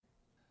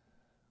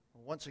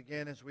Once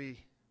again, as we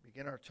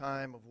begin our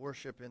time of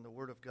worship in the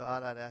Word of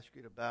God, I'd ask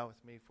you to bow with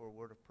me for a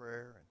word of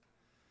prayer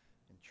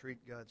and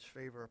entreat God's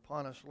favor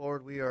upon us.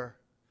 Lord, we are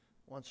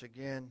once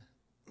again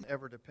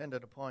ever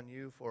dependent upon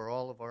you for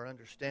all of our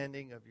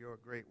understanding of your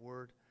great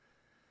Word.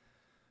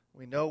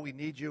 We know we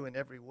need you in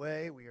every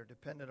way. We are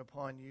dependent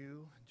upon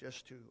you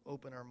just to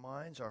open our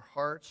minds, our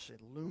hearts,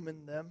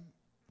 illumine them.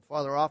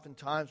 Father,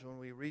 oftentimes when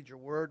we read your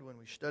Word, when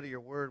we study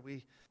your Word,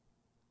 we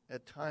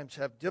at times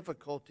have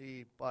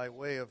difficulty by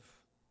way of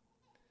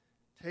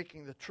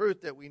taking the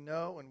truth that we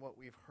know and what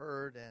we've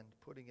heard and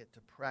putting it to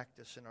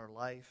practice in our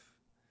life,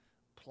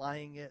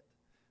 applying it.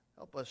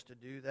 Help us to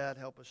do that.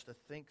 Help us to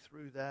think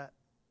through that.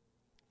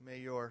 May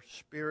your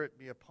Spirit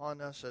be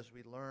upon us as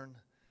we learn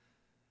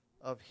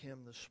of him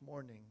this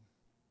morning,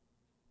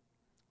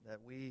 that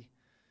we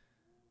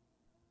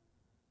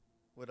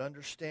would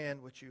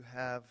understand what you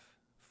have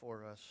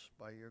for us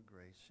by your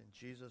grace. In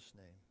Jesus'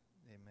 name,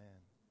 amen.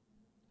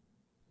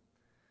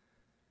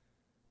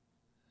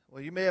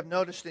 Well, you may have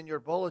noticed in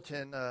your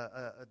bulletin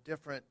a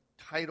different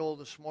title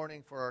this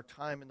morning for our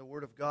time in the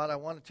Word of God. I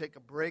want to take a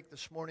break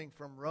this morning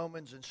from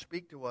Romans and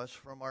speak to us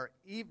from our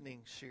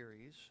evening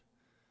series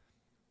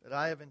that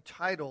I have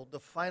entitled The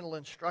Final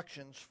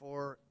Instructions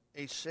for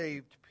a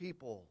Saved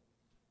People.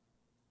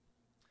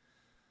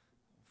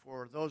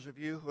 For those of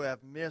you who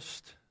have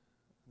missed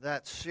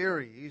that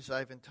series,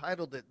 I've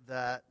entitled it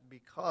that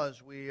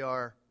because we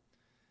are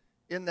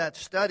in that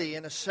study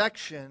in a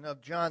section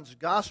of John's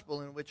Gospel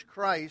in which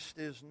Christ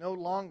is no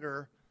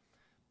longer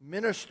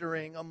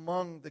ministering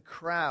among the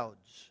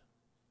crowds.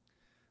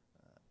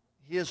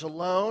 He is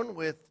alone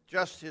with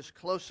just his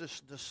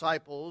closest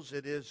disciples.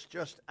 It is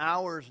just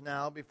hours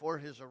now before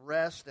his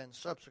arrest and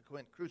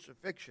subsequent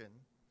crucifixion.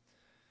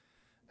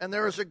 And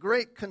there is a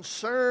great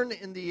concern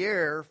in the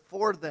air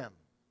for them.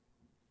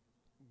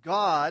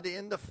 God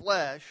in the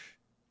flesh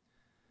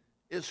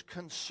is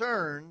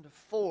concerned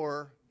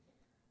for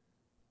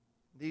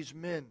these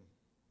men.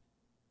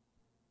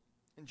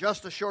 In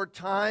just a short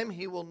time,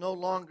 he will no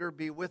longer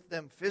be with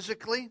them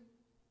physically.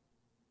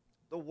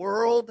 The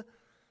world,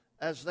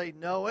 as they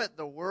know it,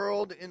 the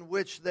world in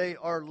which they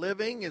are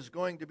living is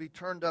going to be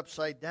turned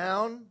upside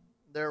down.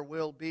 There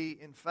will be,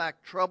 in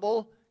fact,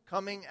 trouble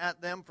coming at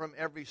them from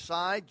every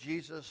side.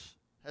 Jesus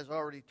has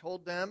already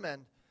told them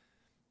and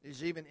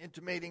is even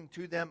intimating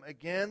to them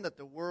again that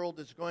the world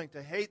is going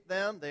to hate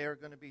them. They are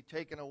going to be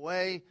taken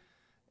away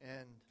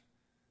and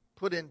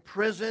put in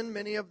prison,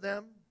 many of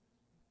them.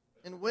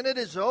 And when it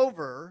is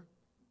over,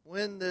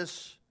 when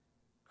this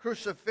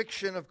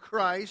crucifixion of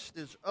Christ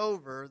is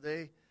over,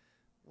 they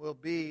will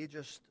be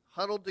just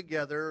huddled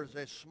together as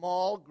a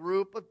small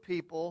group of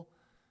people.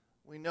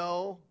 We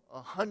know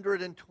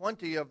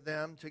 120 of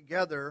them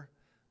together,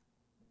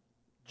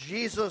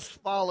 Jesus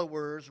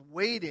followers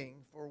waiting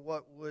for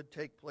what would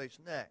take place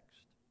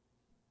next.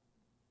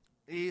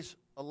 These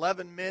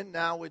 11 men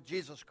now with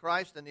Jesus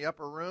Christ in the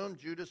upper room,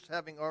 Judas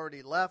having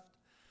already left.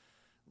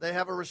 They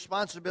have a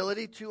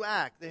responsibility to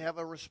act. They have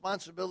a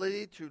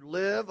responsibility to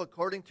live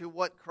according to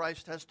what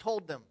Christ has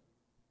told them.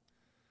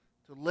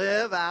 To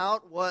live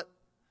out what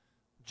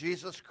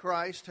Jesus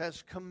Christ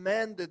has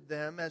commanded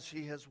them as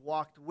he has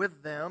walked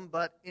with them.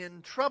 But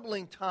in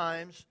troubling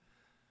times,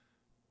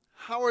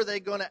 how are they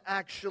going to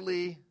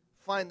actually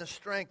find the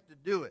strength to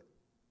do it?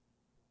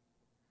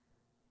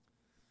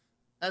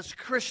 As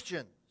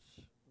Christians,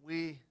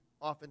 we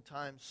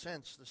oftentimes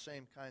sense the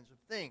same kinds of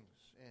things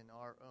in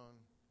our own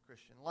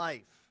Christian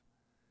life.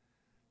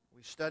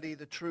 We study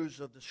the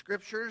truths of the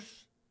Scriptures.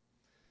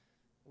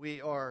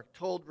 We are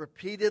told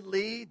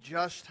repeatedly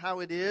just how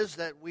it is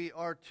that we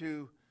are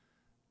to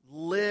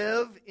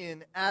live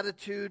in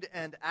attitude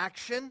and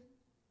action.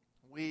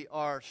 We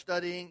are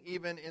studying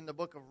even in the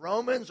book of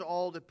Romans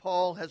all that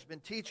Paul has been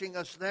teaching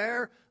us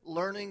there,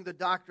 learning the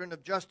doctrine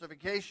of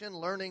justification,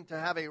 learning to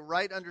have a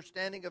right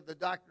understanding of the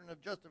doctrine of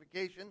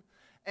justification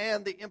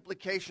and the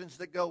implications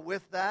that go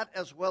with that,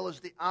 as well as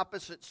the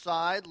opposite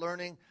side,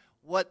 learning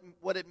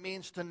what it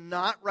means to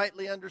not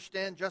rightly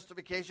understand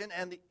justification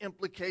and the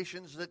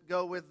implications that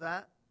go with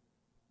that.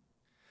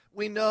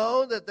 We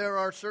know that there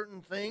are certain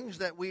things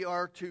that we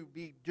are to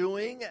be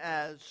doing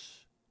as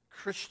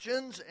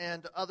Christians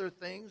and other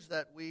things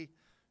that we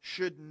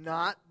should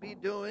not be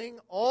doing,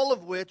 all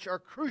of which are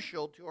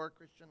crucial to our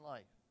Christian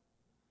life.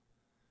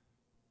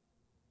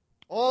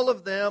 All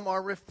of them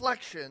are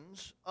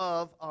reflections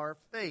of our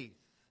faith.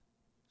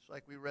 It's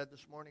like we read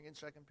this morning in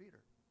 2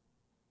 Peter.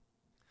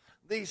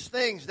 These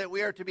things that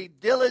we are to be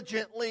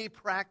diligently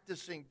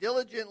practicing,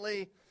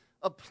 diligently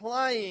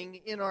applying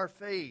in our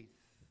faith.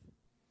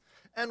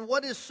 And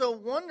what is so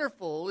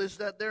wonderful is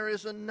that there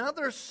is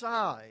another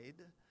side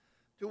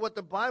to what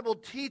the Bible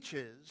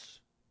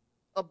teaches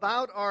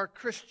about our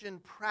Christian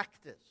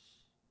practice.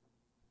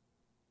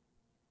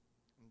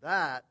 And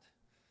that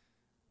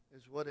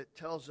is what it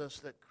tells us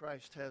that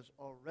Christ has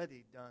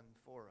already done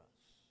for us.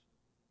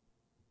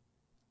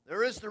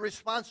 There is the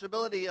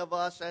responsibility of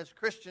us as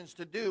Christians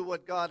to do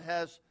what God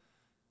has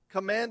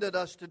commanded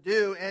us to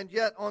do, and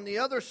yet on the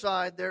other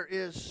side there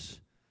is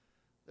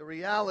the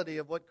reality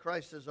of what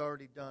Christ has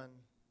already done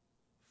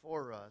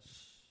for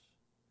us.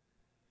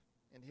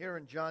 And here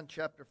in John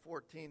chapter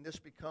 14, this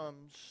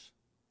becomes,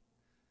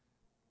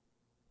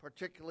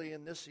 particularly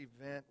in this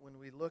event, when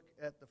we look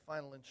at the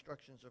final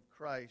instructions of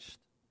Christ,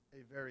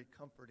 a very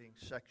comforting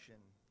section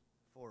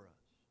for us.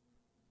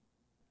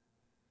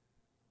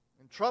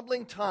 In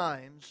troubling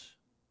times,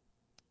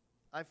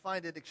 I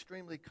find it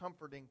extremely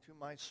comforting to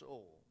my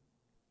soul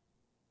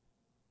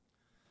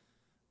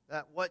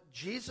that what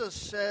Jesus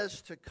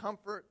says to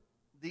comfort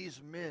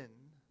these men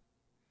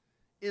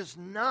is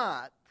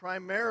not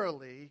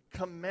primarily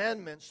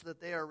commandments that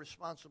they are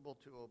responsible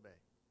to obey.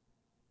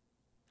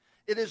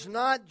 It is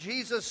not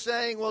Jesus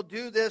saying, well,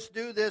 do this,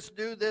 do this,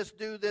 do this,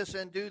 do this,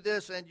 and do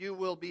this, and you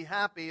will be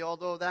happy,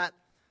 although that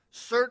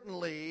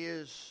certainly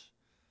is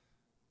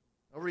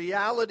a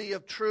reality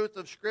of truth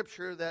of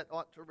Scripture that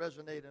ought to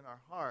resonate in our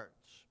hearts.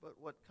 But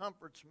what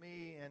comforts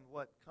me and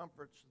what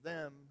comforts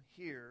them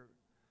here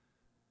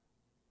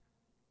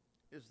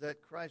is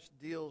that Christ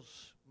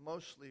deals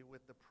mostly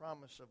with the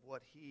promise of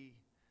what He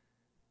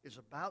is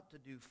about to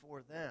do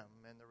for them,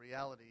 and the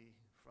reality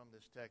from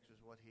this text is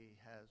what He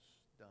has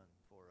done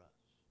for us.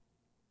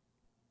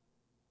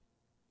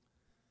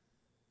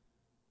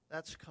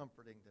 That's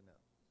comforting to know.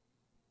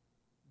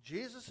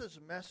 Jesus'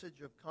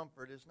 message of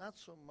comfort is not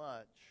so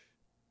much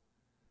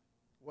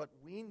what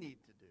we need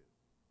to do.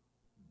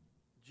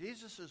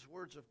 Jesus'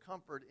 words of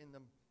comfort in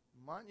the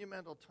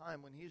monumental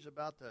time when He's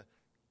about to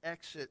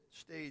exit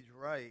stage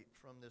right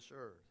from this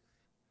earth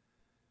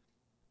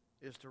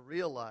is to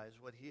realize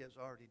what He has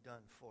already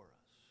done for us.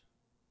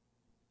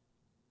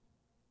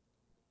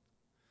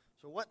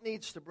 So what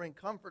needs to bring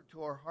comfort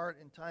to our heart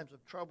in times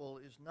of trouble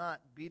is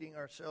not beating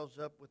ourselves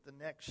up with the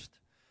next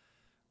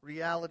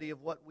reality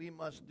of what we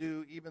must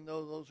do, even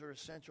though those are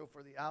essential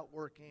for the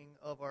outworking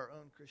of our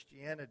own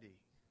Christianity.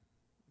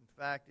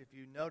 In fact, if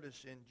you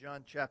notice in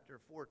John chapter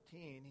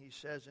 14, He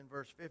says in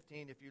verse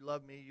 15, if you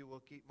love me, you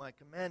will keep my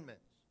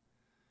commandments.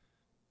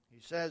 He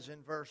says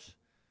in verse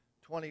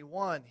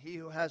 21, he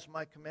who has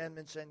my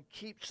commandments and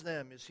keeps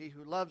them is he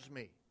who loves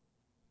me.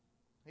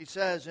 He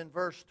says in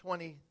verse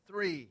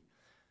 23,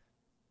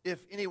 if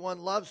anyone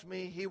loves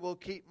me, he will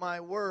keep my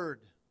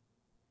word.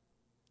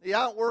 The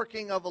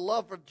outworking of a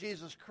love for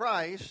Jesus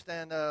Christ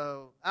and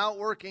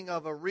outworking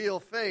of a real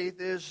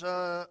faith is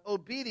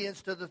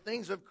obedience to the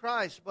things of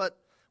Christ. But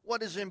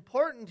what is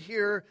important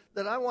here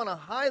that I want to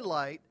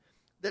highlight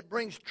that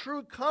brings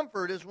true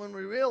comfort is when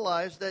we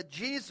realize that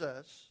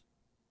Jesus,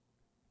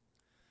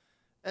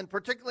 and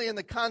particularly in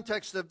the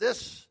context of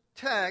this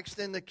text,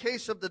 in the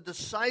case of the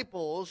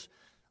disciples,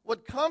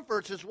 what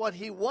comforts is what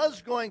He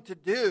was going to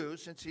do,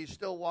 since He's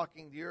still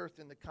walking the earth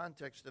in the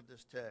context of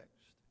this text,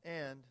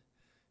 and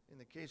in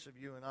the case of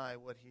you and I,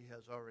 what He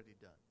has already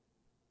done.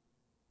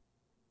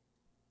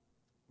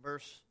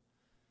 Verse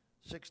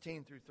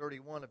 16 through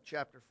 31 of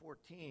chapter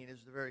 14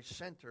 is the very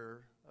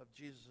center of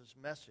Jesus'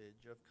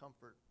 message of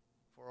comfort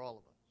for all of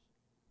us.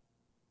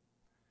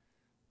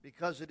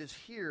 Because it is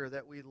here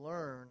that we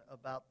learn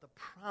about the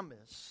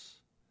promise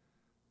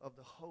of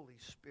the Holy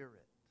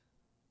Spirit.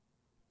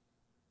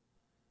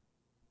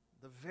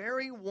 The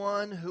very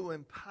one who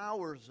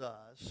empowers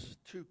us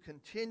to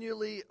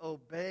continually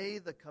obey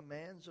the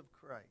commands of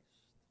Christ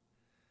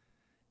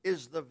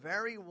is the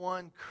very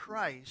one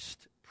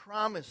Christ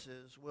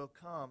promises will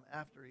come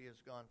after He has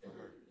gone from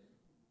earth.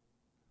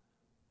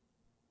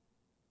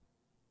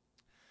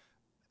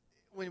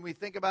 When we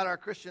think about our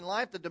Christian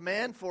life, the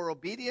demand for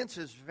obedience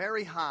is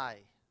very high.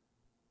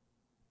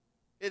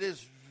 It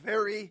is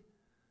very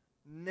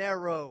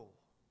narrow.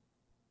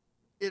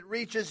 It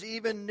reaches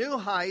even new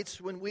heights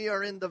when we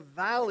are in the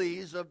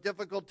valleys of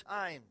difficult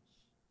times.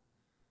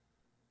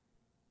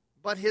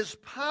 But His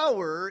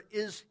power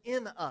is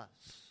in us.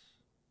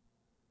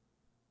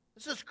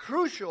 This is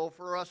crucial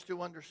for us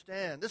to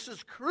understand. This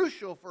is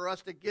crucial for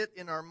us to get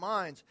in our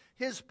minds.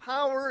 His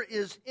power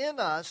is in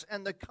us,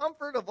 and the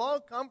comfort of all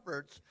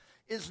comforts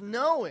is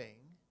knowing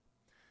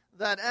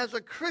that as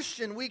a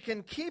Christian we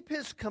can keep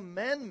His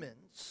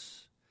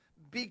commandments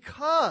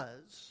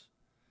because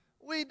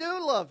we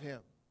do love Him.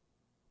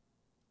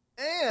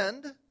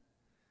 And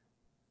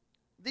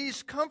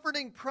these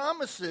comforting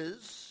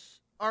promises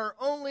are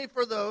only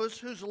for those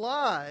whose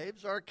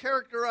lives are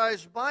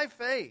characterized by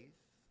faith,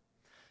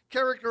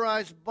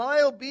 characterized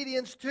by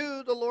obedience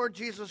to the Lord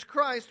Jesus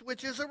Christ,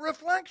 which is a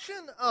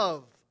reflection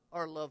of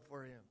our love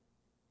for Him.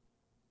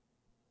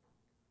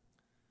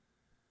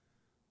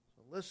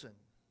 So listen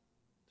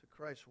to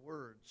Christ's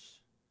words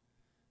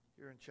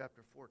here in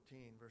chapter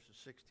 14, verses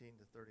 16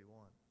 to 31.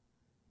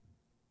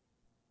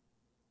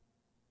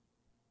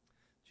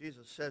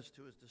 Jesus says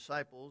to His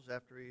disciples,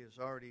 after He has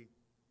already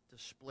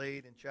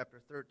displayed in chapter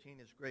 13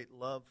 His great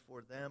love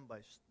for them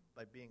by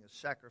being a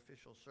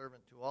sacrificial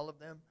servant to all of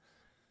them.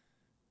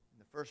 In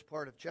the first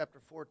part of chapter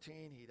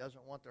 14, He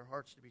doesn't want their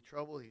hearts to be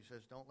troubled. He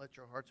says, don't let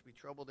your hearts be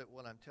troubled at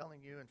what I'm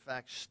telling you. In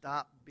fact,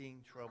 stop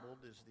being troubled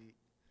is the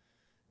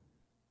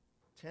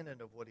tenet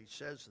of what He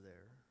says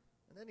there.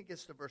 And then He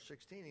gets to verse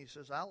 16. He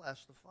says, I'll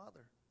ask the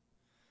Father,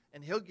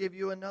 and He'll give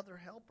you another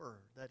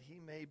helper, that He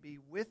may be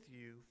with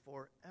you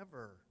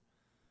forever,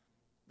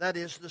 that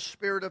is the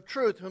Spirit of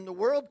truth, whom the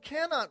world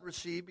cannot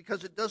receive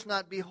because it does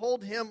not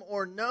behold him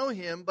or know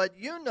him, but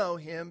you know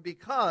him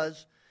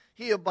because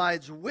he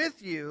abides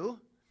with you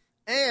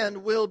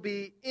and will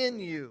be in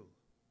you.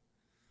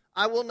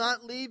 I will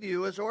not leave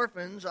you as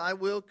orphans, I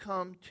will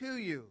come to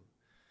you.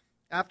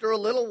 After a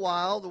little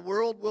while, the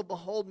world will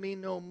behold me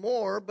no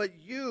more, but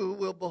you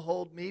will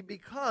behold me.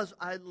 Because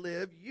I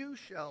live, you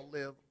shall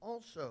live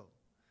also.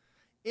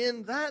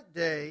 In that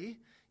day,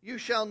 you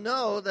shall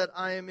know that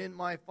I am in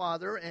my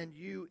Father, and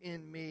you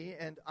in me,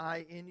 and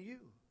I in you.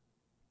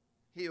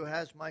 He who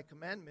has my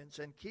commandments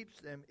and keeps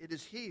them, it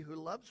is he who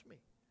loves me.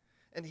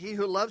 And he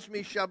who loves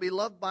me shall be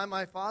loved by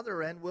my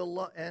Father, and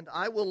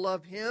I will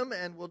love him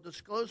and will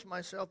disclose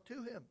myself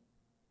to him.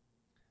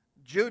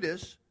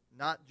 Judas,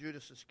 not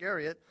Judas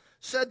Iscariot,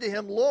 said to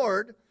him,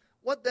 Lord,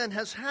 what then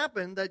has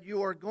happened that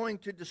you are going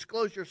to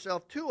disclose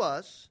yourself to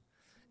us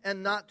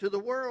and not to the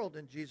world?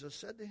 And Jesus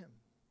said to him,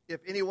 if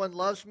anyone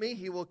loves me,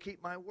 he will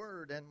keep my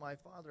word, and my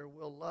Father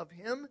will love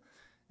him,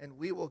 and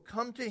we will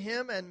come to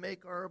him and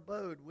make our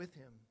abode with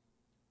him.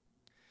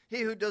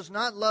 He who does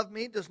not love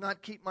me does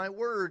not keep my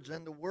words,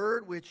 and the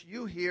word which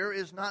you hear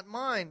is not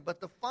mine,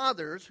 but the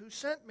Father's who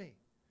sent me.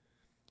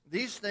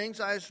 These things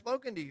I have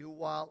spoken to you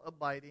while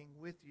abiding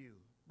with you.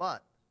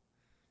 But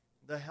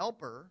the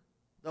Helper,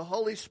 the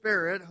Holy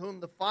Spirit,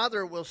 whom the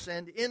Father will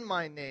send in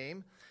my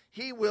name,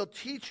 he will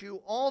teach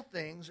you all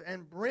things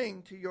and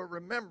bring to your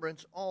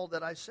remembrance all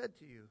that I said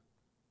to you.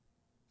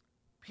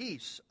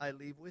 Peace I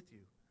leave with you.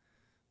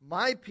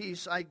 My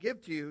peace I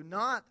give to you,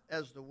 not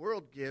as the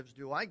world gives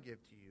do I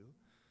give to you.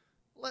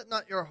 Let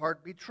not your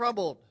heart be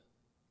troubled,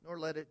 nor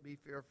let it be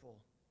fearful.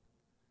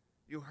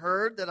 You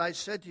heard that I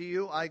said to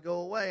you, I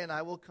go away and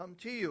I will come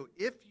to you.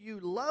 If you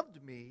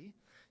loved me,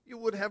 you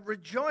would have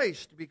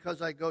rejoiced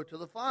because I go to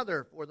the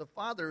Father, for the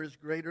Father is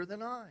greater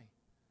than I.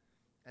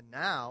 And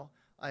now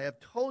I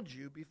have told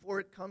you before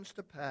it comes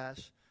to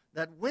pass,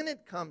 that when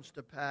it comes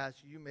to pass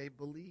you may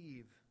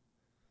believe.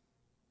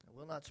 I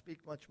will not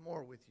speak much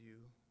more with you,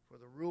 for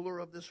the ruler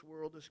of this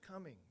world is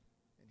coming,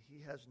 and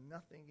he has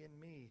nothing in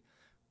me.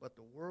 But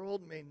the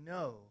world may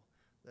know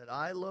that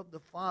I love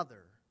the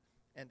Father,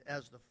 and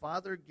as the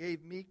Father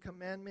gave me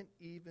commandment,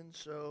 even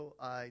so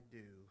I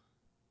do.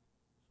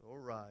 So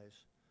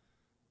arise.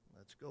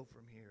 Let's go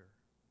from here.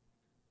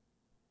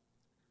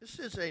 This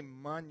is a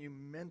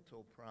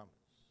monumental promise.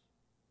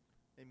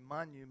 A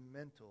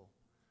monumental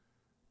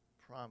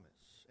promise.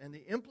 And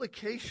the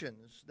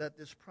implications that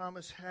this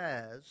promise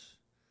has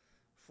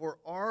for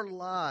our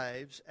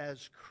lives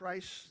as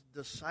Christ's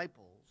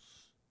disciples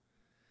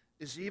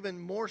is even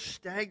more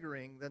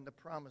staggering than the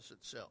promise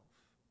itself.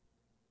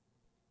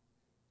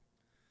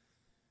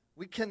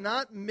 We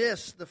cannot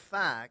miss the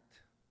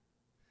fact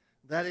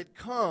that it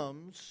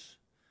comes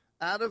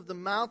out of the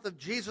mouth of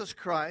Jesus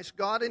Christ,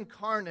 God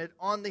incarnate,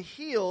 on the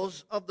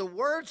heels of the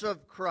words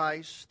of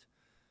Christ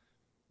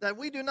that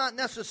we do not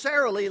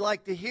necessarily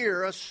like to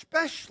hear,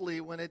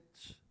 especially when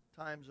it's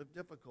times of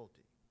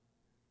difficulty.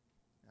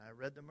 I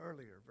read them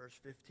earlier, verse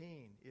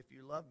 15, if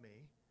you love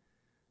me,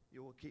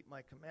 you will keep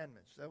my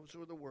commandments. Those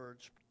were the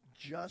words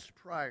just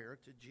prior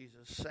to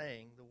Jesus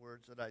saying the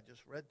words that I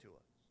just read to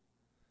us.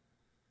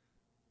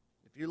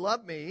 If you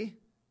love me,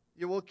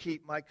 you will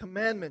keep my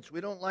commandments.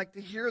 We don't like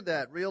to hear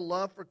that. Real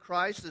love for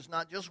Christ is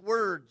not just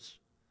words.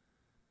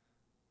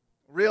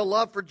 Real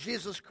love for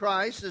Jesus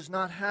Christ is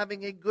not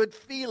having a good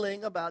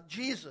feeling about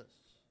Jesus.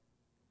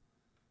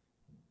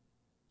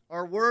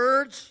 Our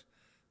words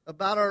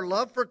about our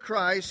love for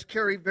Christ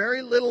carry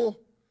very little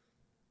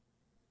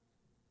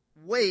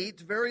weight,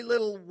 very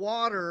little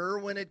water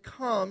when it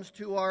comes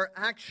to our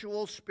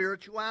actual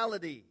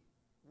spirituality.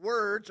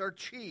 Words are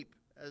cheap,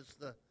 as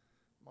the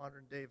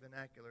modern day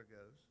vernacular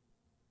goes.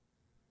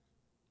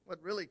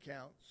 What really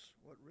counts,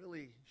 what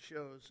really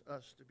shows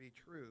us to be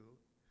true,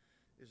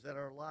 is that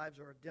our lives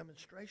are a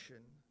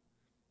demonstration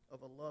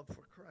of a love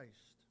for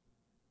Christ.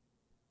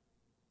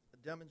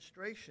 A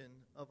demonstration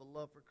of a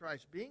love for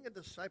Christ. Being a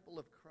disciple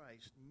of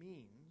Christ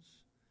means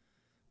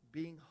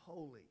being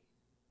holy.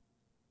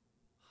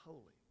 Holy.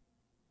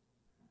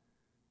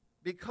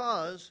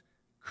 Because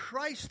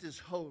Christ is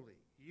holy.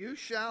 You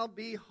shall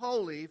be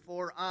holy,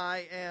 for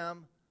I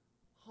am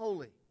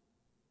holy.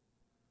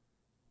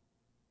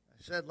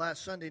 I said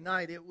last Sunday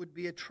night it would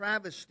be a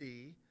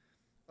travesty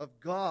of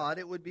God.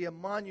 It would be a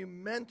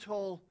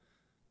monumental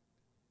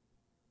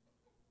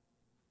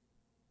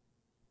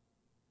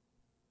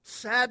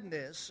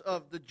sadness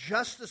of the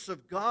justice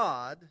of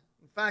God.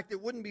 In fact,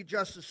 it wouldn't be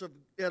justice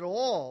at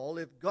all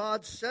if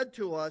God said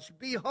to us,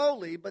 be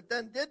holy, but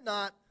then did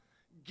not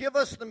give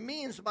us the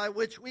means by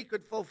which we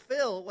could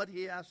fulfill what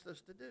he asked us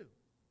to do.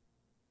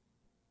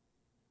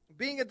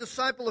 Being a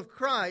disciple of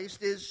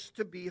Christ is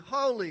to be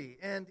holy,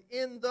 and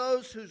in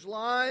those whose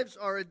lives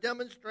are a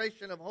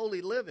demonstration of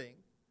holy living,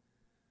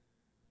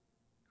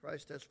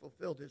 Christ has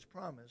fulfilled his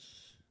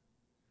promise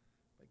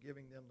by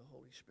giving them the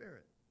Holy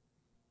Spirit.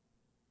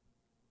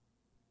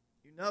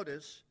 You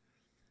notice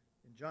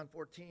in John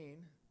 14,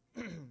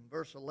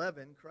 verse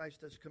 11, Christ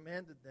has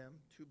commanded them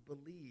to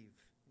believe.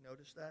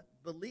 Notice that?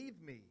 Believe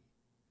me.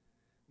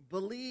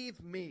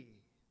 believe me.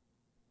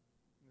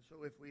 And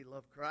so if we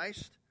love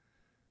Christ,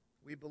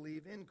 we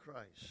believe in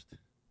Christ.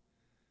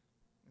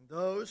 And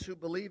those who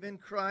believe in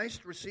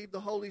Christ receive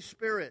the Holy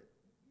Spirit.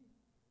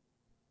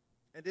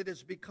 And it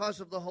is because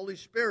of the Holy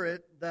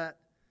Spirit that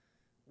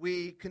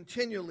we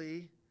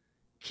continually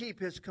keep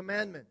His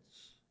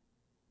commandments.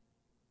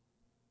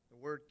 The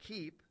word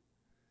keep,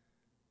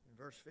 in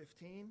verse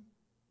 15,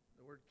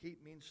 the word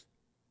keep means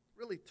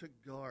really to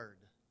guard.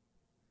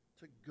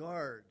 To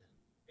guard.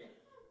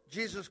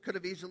 Jesus could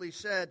have easily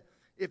said,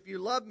 if you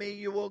love me,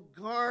 you will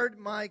guard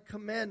my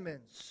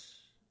commandments.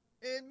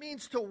 It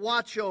means to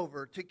watch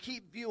over, to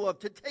keep view of,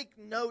 to take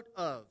note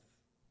of,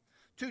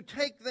 to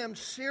take them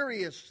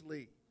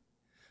seriously,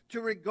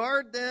 to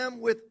regard them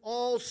with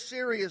all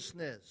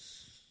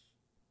seriousness.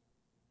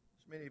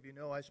 As many of you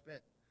know, I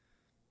spent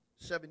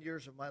 7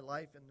 years of my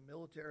life in the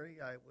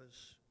military. I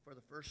was, for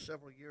the first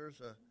several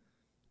years, a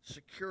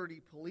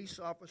security police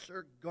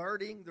officer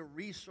guarding the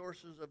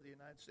resources of the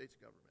United States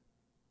government.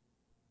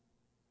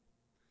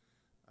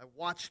 I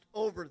watched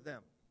over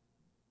them,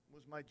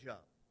 was my job.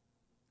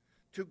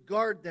 To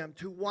guard them,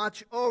 to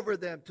watch over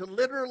them, to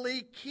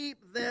literally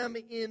keep them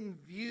in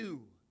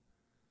view.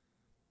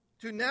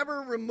 To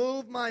never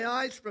remove my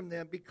eyes from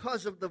them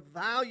because of the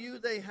value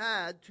they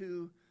had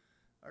to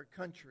our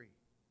country.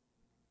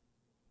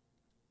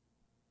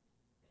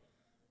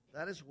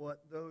 That is what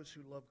those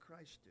who love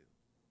Christ do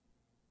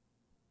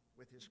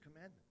with His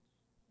commandments.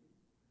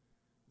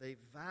 They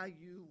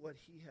value what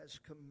He has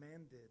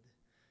commanded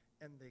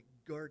and they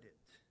guard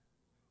it.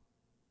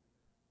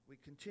 We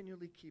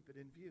continually keep it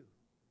in view.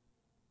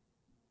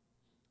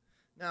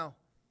 Now,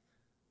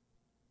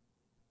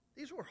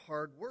 these were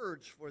hard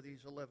words for these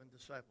 11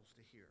 disciples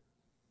to hear.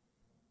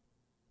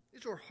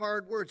 These were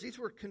hard words. These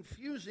were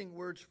confusing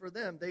words for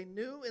them. They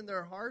knew in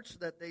their hearts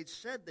that they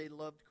said they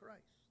loved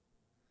Christ.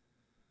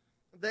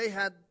 They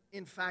had,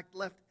 in fact,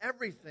 left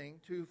everything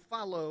to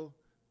follow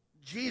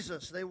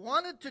Jesus. They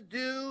wanted to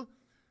do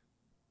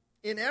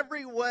in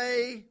every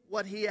way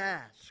what He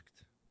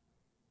asked.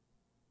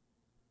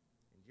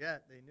 And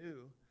yet they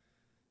knew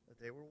that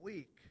they were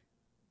weak.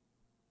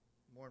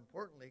 More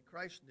importantly,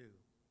 Christ knew.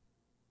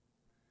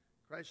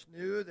 Christ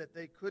knew that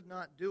they could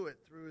not do it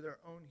through their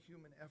own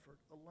human effort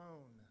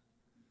alone.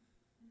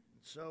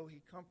 And so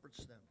He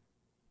comforts them.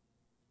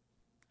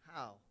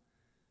 How?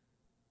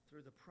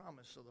 Through the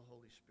promise of the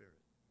Holy Spirit.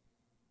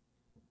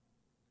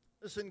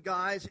 Listen,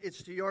 guys,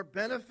 it's to your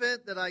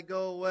benefit that I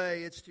go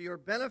away. It's to your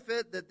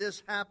benefit that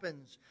this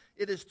happens.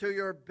 It is to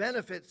your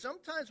benefit.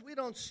 Sometimes we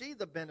don't see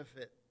the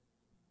benefit.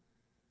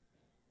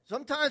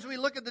 Sometimes we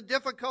look at the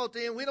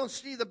difficulty and we don't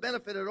see the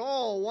benefit at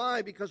all.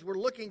 Why? Because we're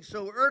looking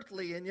so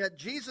earthly. And yet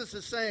Jesus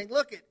is saying,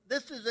 look,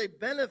 this is a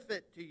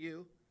benefit to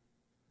you.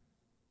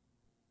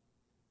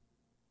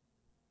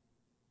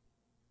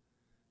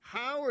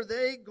 How are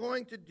they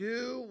going to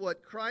do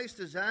what Christ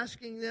is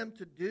asking them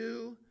to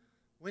do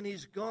when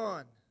He's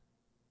gone?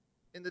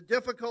 In the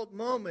difficult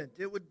moment,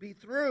 it would be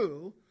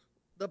through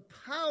the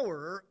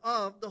power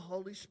of the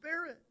Holy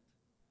Spirit.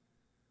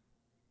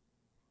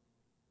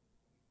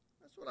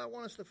 That's what I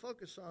want us to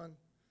focus on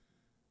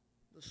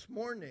this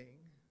morning.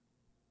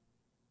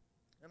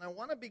 And I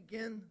want to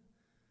begin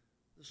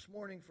this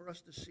morning for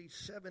us to see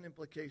 7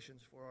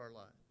 implications for our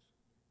lives.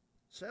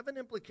 7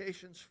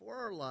 implications for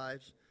our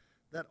lives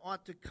that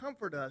ought to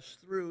comfort us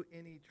through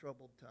any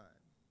troubled time.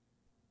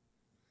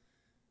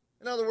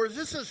 In other words,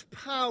 this is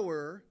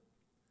power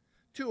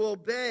to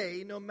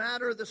obey no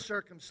matter the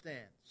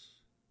circumstance.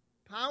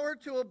 Power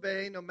to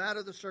obey no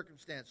matter the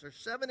circumstance. There's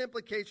 7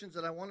 implications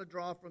that I want to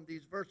draw from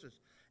these verses.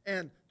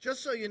 And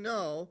just so you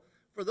know,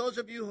 for those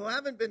of you who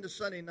haven't been to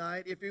Sunday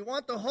night, if you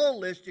want the whole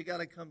list, you got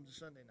to come to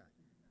Sunday night.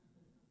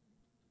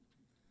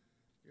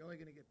 You're only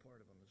going to get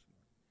part of them this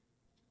morning.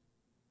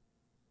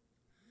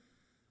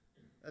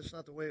 That's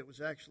not the way it was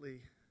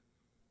actually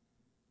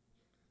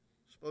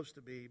supposed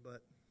to be,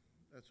 but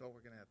that's all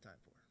we're going to have time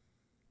for.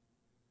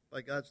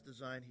 By God's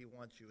design, He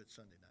wants you at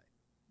Sunday night.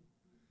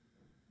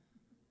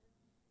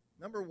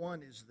 Number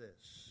 1 is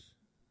this.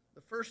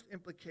 The first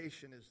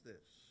implication is this.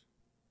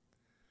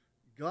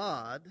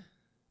 God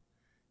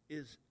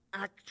is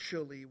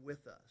actually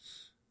with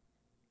us.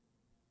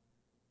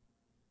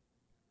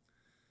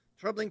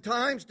 Troubling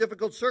times,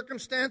 difficult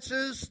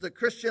circumstances, the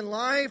Christian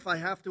life, I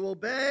have to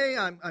obey.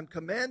 I'm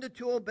commanded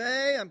to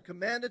obey. I'm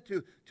commanded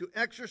to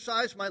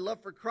exercise my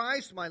love for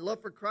Christ. My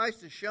love for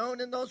Christ is shown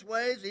in those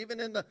ways, even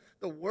in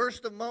the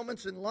worst of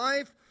moments in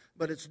life.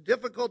 But it's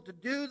difficult to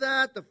do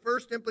that. The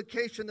first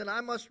implication that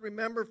I must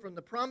remember from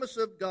the promise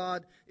of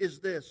God is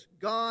this.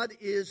 God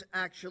is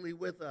actually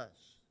with us.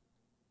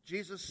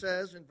 Jesus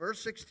says in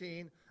verse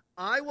 16,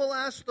 I will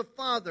ask the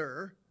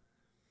Father,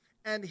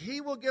 and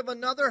He will give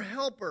another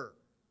helper,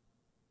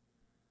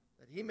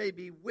 that He may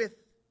be with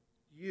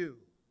you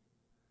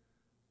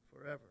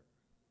forever.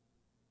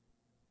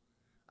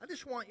 I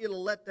just want you to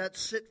let that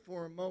sit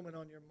for a moment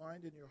on your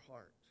mind and your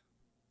heart.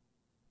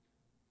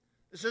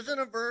 This isn't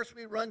a verse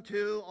we run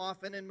to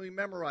often and we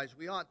memorize.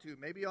 We ought to.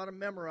 Maybe you ought to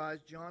memorize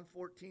John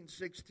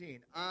 14:16.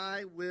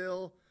 I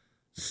will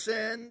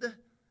send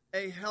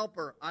a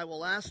helper. I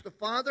will ask the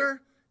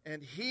Father,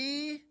 and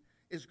He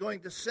is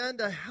going to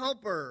send a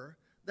helper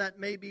that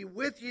may be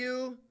with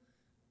you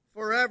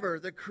forever.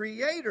 The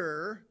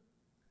Creator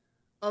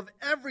of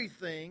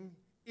everything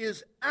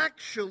is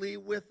actually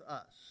with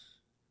us.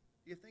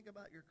 Do you think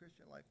about your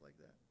Christian life like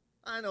that?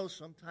 I know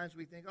sometimes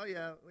we think, oh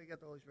yeah, we got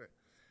the Holy Spirit.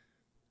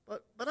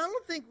 But I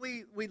don't think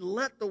we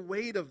let the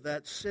weight of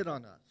that sit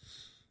on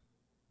us.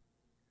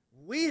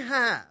 We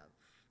have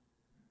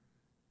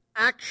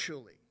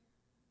actually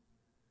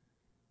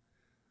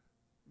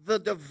the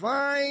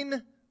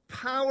divine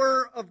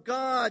power of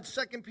God.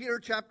 2 Peter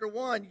chapter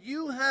 1.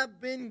 You have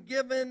been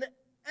given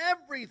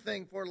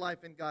everything for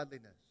life and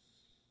godliness.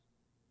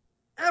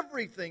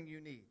 Everything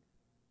you need.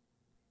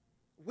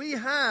 We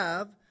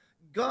have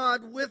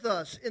God with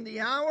us in the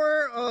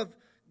hour of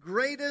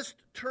greatest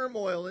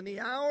turmoil, in the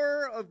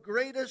hour of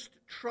greatest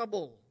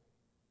trouble,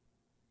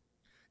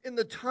 in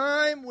the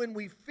time when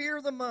we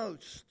fear the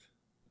most,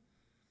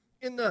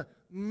 in the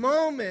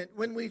moment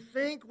when we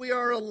think we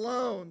are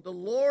alone. The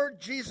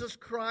Lord Jesus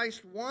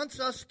Christ wants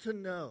us to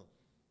know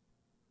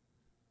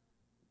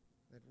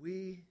that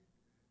we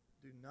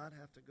do not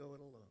have to go it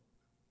alone.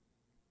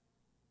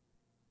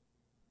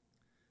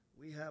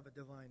 We have a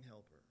divine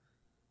helper.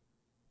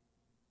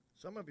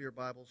 Some of your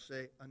Bibles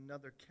say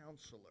another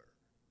counselor.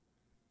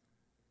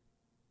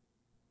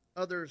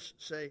 Others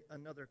say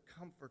another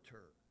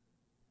comforter.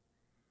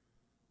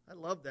 I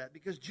love that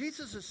because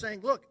Jesus is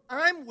saying, look,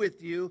 I'm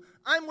with you.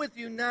 I'm with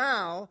you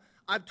now.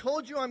 I've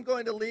told you I'm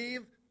going to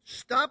leave.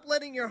 Stop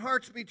letting your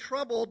hearts be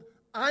troubled.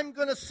 I'm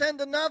going to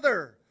send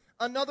another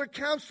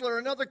counselor,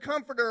 another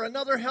comforter,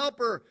 another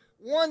helper,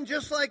 one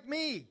just like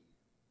me.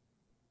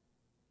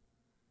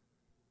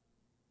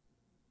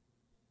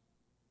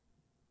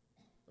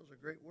 Those are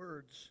great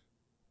words.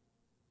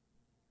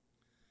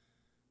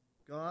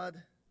 God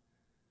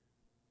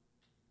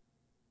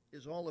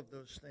is all of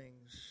those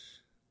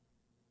things.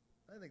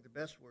 I think the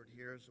best word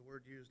here is the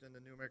word used in the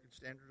New American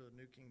Standard or the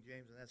New King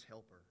James, and that's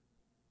helper.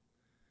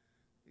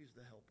 He's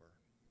the helper.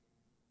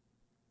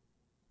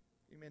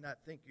 You may not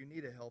think you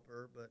need a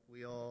helper, but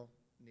we all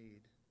need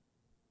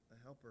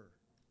a helper.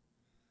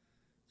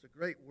 It's a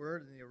great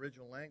word in the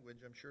original language.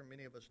 I'm sure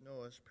many of us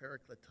know it.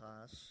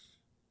 Parakletos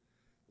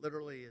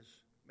literally is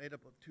made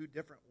up of two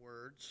different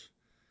words.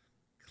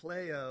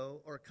 Kleo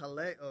or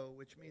kaleo,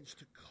 which means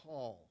to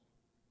call.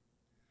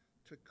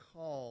 To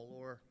call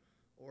or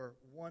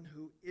one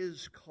who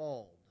is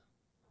called.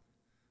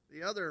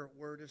 The other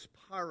word is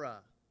para.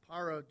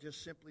 Para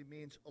just simply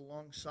means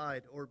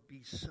alongside or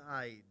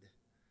beside.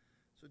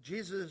 So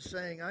Jesus is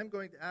saying, I'm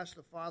going to ask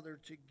the Father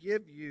to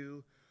give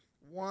you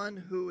one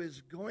who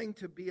is going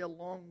to be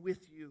along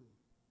with you.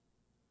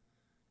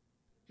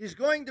 He's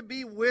going to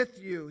be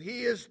with you.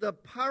 He is the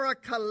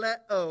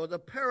parakaleo, the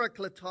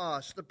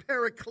parakletos, the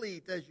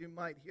paraclete, as you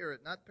might hear it.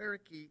 Not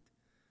parakeet,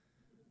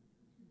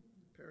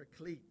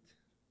 paraclete.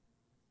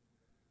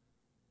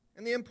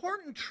 And the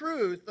important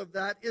truth of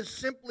that is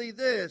simply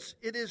this.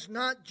 It is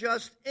not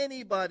just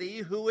anybody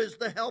who is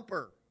the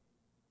helper.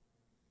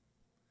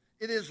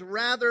 It is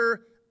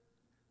rather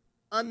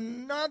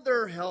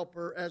another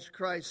helper, as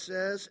Christ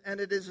says, and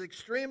it is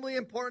extremely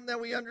important that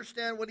we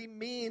understand what he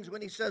means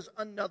when he says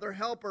another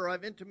helper.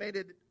 I've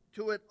intimated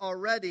to it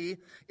already.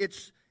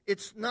 It's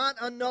not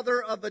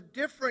another of a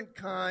different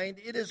kind.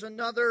 It is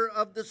another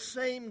of the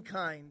same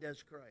kind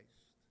as Christ.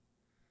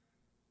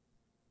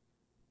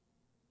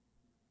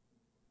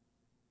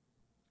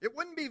 It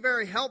wouldn't be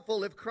very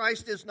helpful if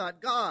Christ is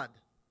not God.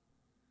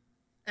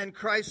 And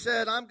Christ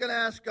said, I'm going to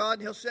ask God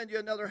and he'll send you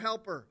another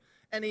helper.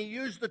 And he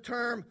used the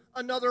term,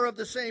 another of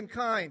the same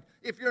kind.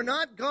 If you're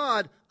not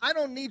God, I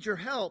don't need your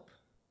help.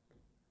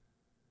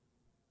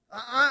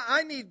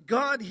 I need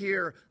God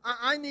here.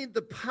 I need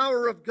the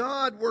power of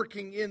God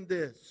working in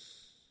this.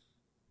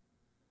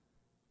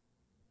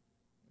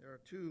 There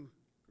are two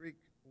Greek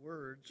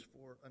words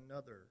for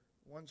another.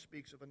 One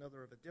speaks of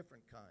another of a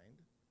different kind.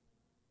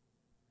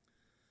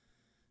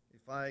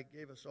 If I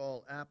gave us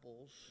all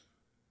apples,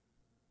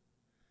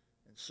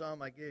 and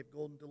some I gave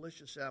Golden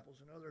Delicious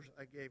apples, and others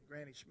I gave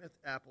Granny Smith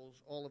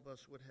apples, all of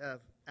us would have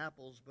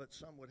apples, but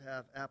some would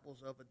have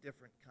apples of a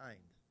different kind.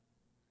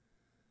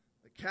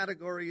 The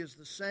category is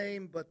the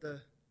same, but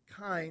the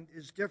kind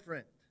is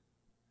different.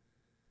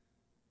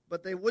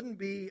 But they wouldn't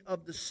be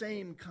of the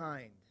same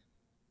kind.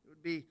 It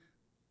would be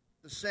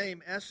the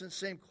same essence,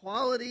 same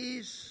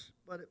qualities,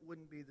 but it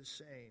wouldn't be the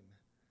same.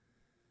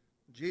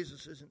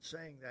 Jesus isn't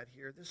saying that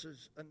here. This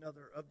is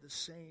another of the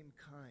same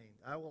kind.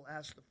 I will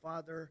ask the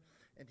Father,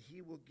 and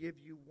he will give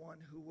you one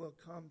who will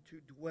come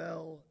to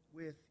dwell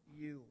with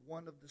you,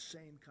 one of the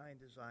same kind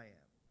as I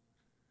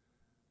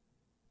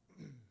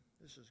am.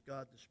 This is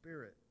God the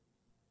Spirit.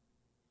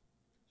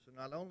 So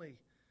not only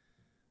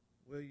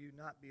will you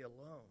not be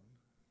alone,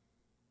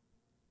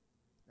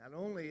 not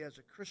only as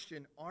a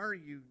Christian are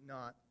you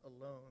not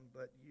alone,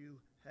 but you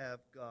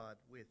have God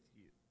with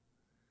you.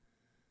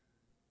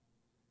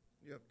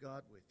 You have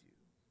God with you.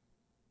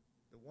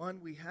 The one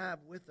we have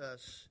with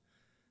us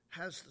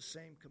has the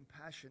same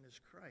compassion as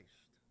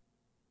Christ.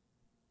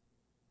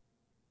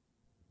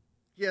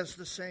 He has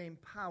the same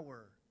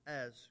power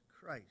as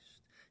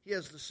Christ. He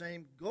has the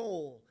same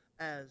goal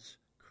as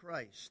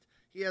Christ.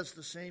 He has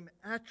the same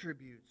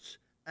attributes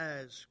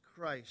as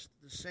Christ,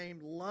 the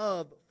same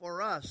love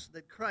for us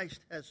that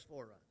Christ has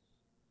for us.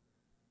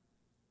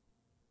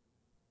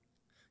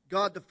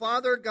 God the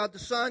Father, God the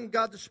Son,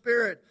 God the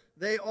Spirit,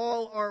 they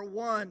all are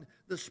one.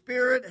 The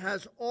Spirit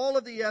has all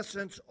of the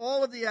essence,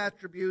 all of the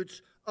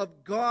attributes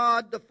of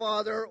God the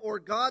Father or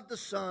God the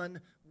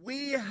Son.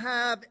 We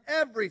have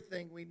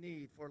everything we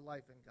need for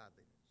life and godliness.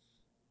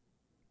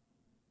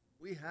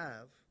 We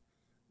have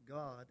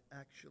God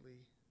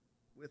actually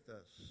with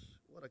us.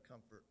 What a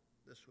comfort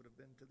this would have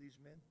been to these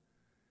men.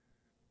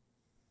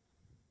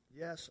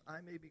 Yes,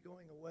 I may be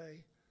going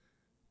away,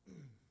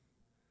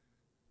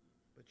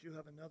 but you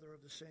have another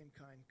of the same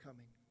kind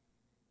coming.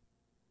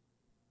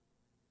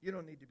 You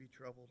don't need to be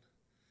troubled.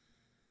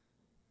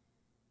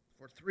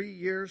 For 3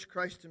 years,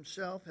 Christ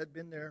himself had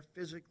been there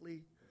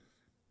physically.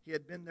 He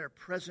had been their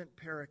present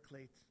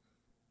paraclete,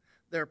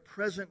 their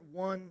present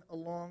one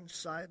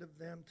alongside of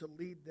them to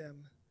lead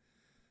them.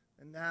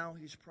 And now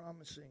he's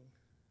promising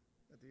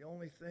that the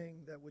only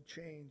thing that would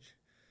change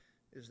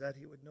is that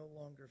he would no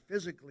longer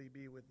physically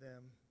be with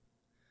them,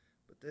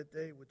 but that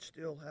they would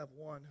still have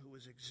one who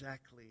was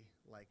exactly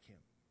like him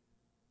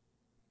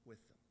with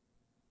them.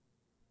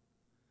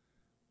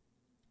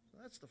 So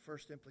that's the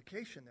first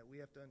implication that we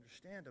have to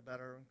understand about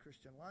our own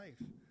Christian life.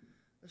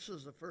 This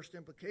is the first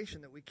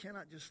implication that we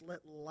cannot just let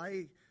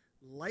lie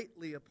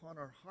lightly upon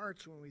our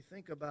hearts when we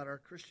think about our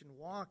Christian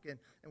walk and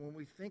when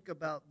we think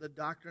about the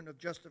doctrine of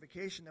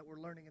justification that we're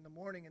learning in the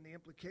morning and the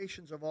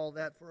implications of all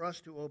that for us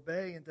to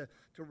obey and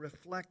to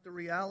reflect the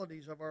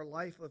realities of our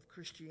life of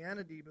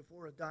Christianity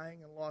before a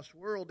dying and lost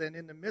world and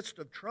in the midst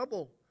of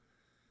trouble.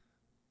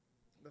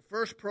 The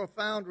first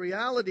profound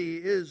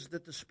reality is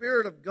that the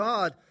Spirit of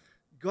God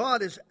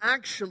is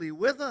actually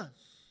with us.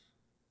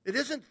 It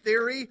isn't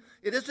theory.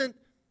 It isn't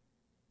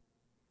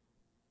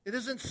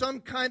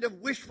some kind of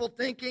wishful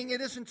thinking.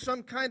 It isn't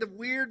some kind of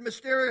weird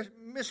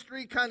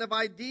mystery kind of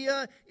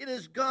idea. It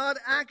is God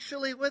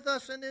actually with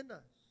us and in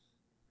us.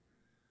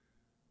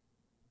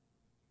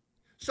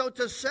 So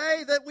to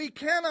say that we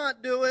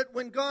cannot do it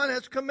when God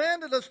has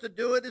commanded us to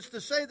do it is to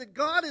say that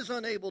God is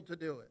unable to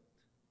do it.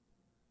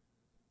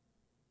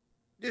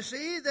 You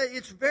see, that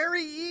it's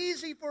very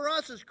easy for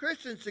us as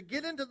Christians to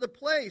get into the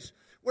place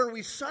where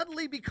we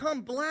suddenly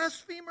become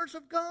blasphemers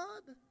of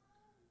God.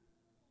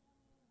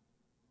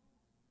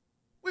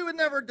 We would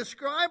never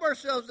describe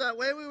ourselves that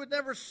way. We would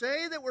never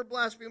say that we're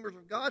blasphemers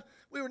of God.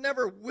 We would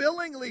never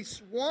willingly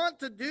want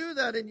to do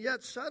that, and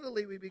yet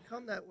suddenly we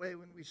become that way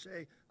when we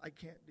say, I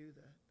can't do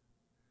that.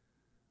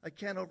 I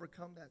can't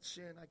overcome that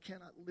sin. I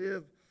cannot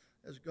live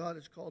as God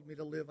has called me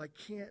to live. I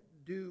can't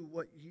do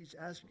what he's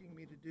asking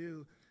me to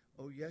do.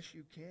 Oh, yes,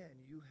 you can.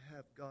 You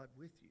have God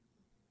with you.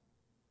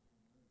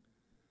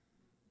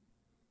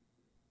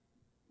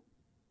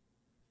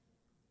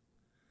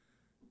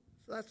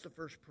 So that's the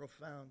first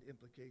profound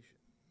implication.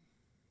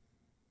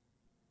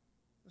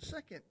 The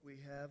second we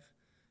have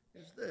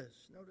is this.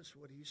 Notice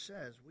what he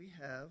says. We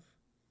have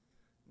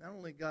not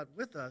only God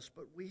with us,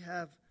 but we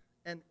have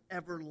an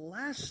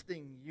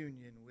everlasting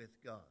union with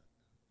God.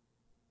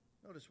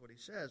 Notice what he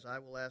says. I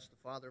will ask the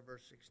Father,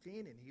 verse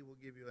 16, and he will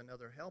give you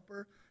another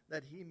helper,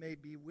 that he may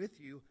be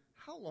with you.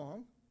 How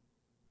long?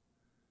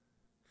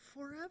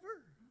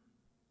 Forever.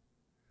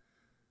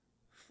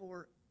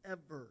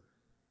 Forever.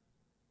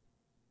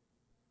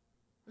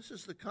 This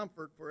is the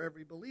comfort for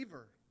every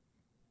believer.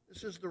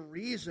 This is the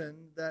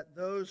reason that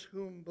those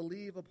whom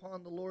believe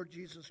upon the Lord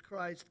Jesus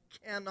Christ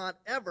cannot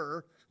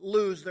ever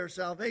lose their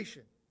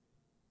salvation.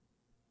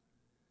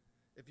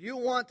 If you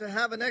want to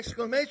have an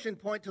exclamation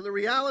point to the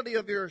reality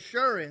of your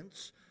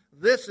assurance,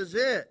 this is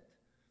it.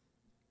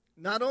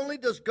 Not only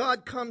does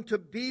God come to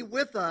be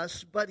with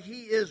us, but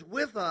he is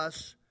with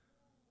us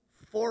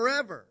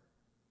forever.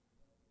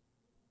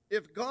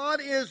 If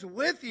God is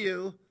with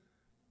you,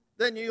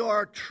 then you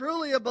are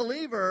truly a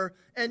believer,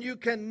 and you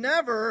can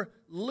never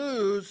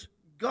lose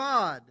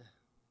God.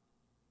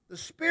 The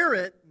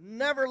Spirit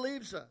never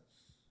leaves us.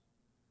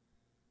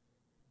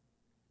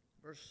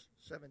 Verse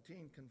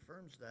 17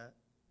 confirms that.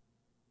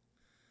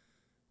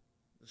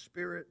 The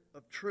Spirit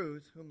of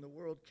truth, whom the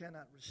world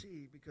cannot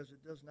receive, because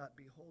it does not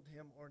behold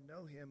him or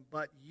know him.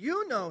 But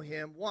you know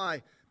him.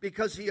 Why?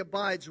 Because he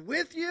abides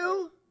with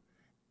you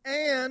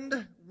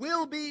and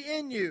will be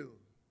in you.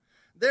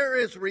 There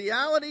is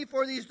reality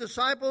for these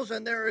disciples,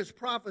 and there is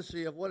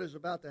prophecy of what is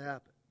about to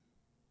happen.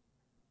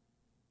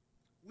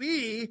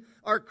 We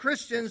are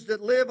Christians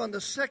that live on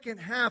the second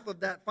half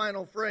of that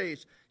final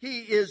phrase.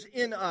 He is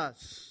in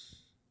us.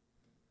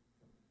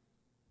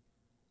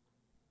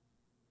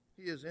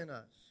 He is in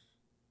us.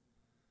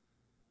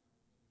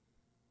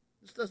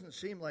 This doesn't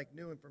seem like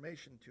new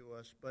information to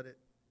us, but it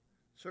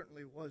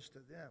certainly was to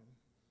them.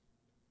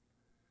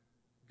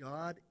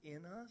 God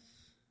in us?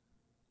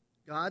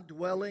 God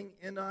dwelling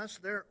in us?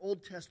 They're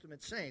Old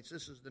Testament saints.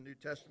 This is the New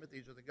Testament.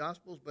 These are the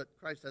Gospels, but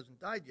Christ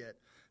hasn't died yet.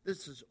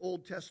 This is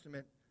Old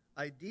Testament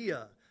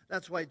idea.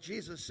 That's why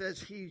Jesus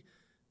says he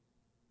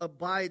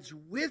abides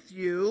with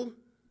you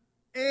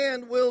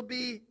and will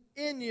be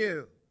in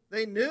you.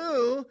 They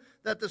knew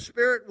that the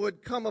Spirit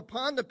would come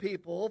upon the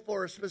people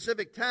for a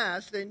specific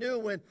task. They knew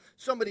when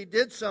somebody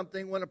did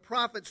something, when a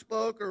prophet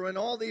spoke, or when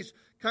all these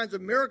kinds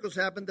of miracles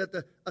happened,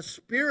 that a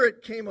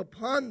Spirit came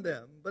upon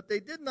them, but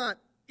they did not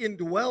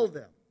indwell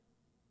them.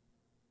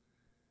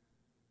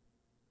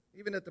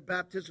 Even at the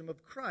baptism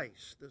of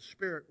Christ, the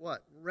Spirit,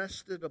 what?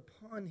 Rested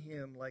upon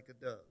him like a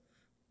dove.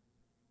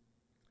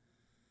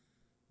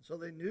 So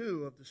they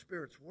knew of the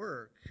Spirit's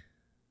work,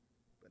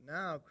 but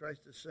now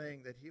Christ is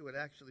saying that he would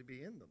actually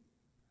be in them.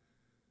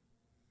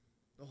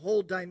 The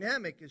whole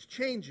dynamic is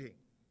changing.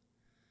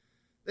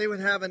 They would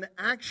have an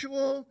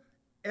actual,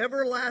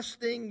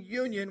 everlasting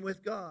union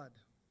with God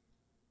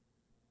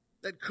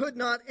that could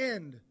not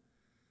end,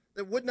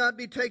 that would not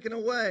be taken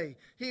away.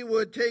 He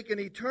would take an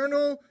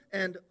eternal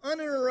and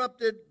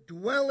uninterrupted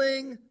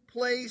dwelling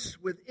place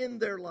within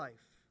their life.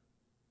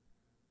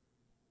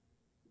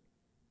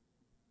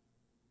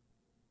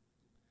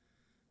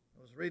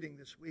 I was reading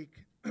this week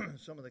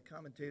some of the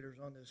commentators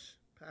on this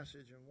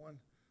passage, and one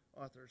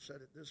author said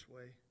it this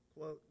way,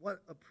 quote,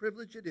 "What a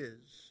privilege it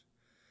is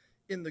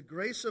in the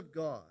grace of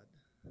God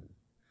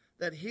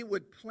that he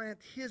would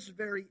plant his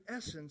very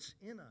essence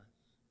in us.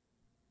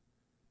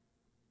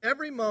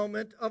 Every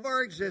moment of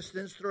our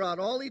existence throughout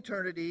all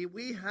eternity,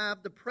 we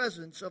have the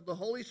presence of the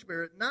Holy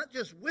Spirit, not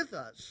just with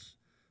us,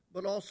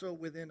 but also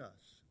within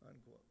us,"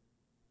 unquote.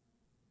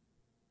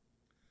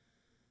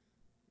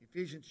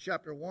 Ephesians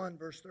chapter 1,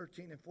 verse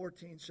 13 and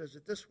 14 says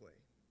it this way,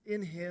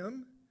 "In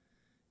him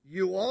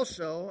you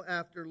also,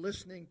 after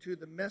listening to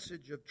the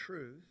message of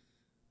truth,"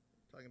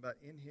 talking about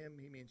in him,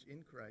 he means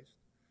in Christ,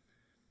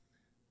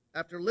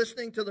 "after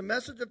listening to the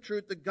message of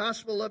truth, the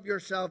gospel of your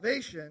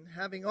salvation,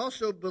 having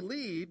also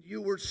believed,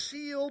 you were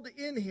sealed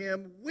in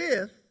him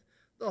with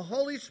the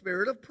Holy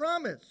Spirit of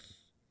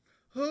promise,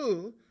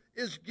 who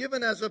is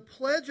given as a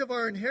pledge of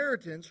our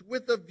inheritance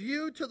with a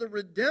view to the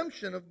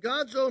redemption of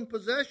God's own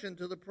possession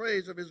to the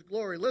praise of his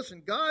glory."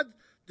 Listen, God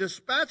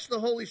dispatched the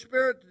Holy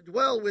Spirit to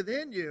dwell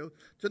within you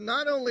to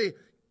not only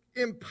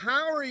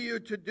empower you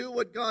to do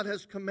what God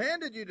has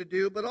commanded you to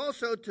do, but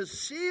also to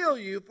seal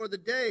you for the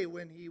day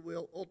when he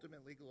will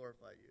ultimately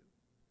glorify you.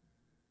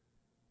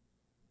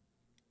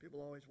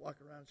 People always walk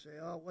around and say,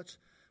 "Oh, what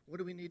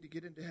do we need to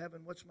get into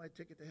heaven? What's my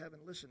ticket to heaven?"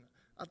 Listen,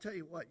 I'll tell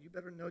you what, you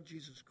better know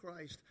Jesus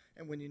Christ.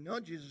 And when you know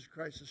Jesus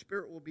Christ, the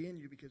Spirit will be in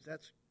you, because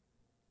that's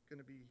going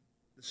to be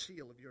the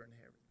seal of your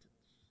inheritance.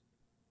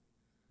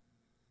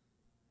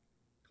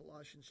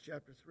 Colossians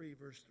chapter 3,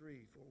 verse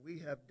 3, "For we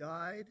have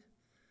died,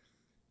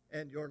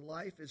 and your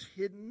life is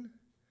hidden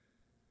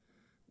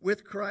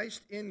with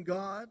Christ in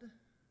God.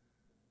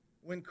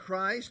 When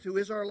Christ, who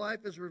is our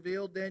life, is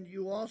revealed, then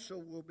you also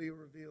will be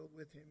revealed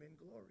with him in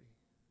glory."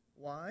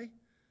 Why?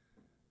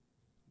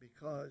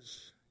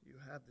 Because you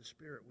have the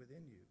Spirit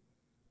within you.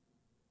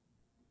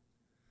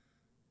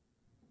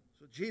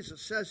 So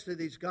Jesus says to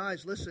these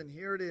guys, listen,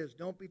 here it is.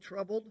 Don't be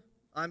troubled.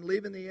 I'm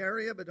leaving the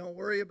area, but don't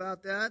worry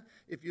about that.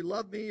 If you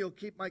love me, you'll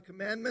keep my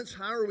commandments.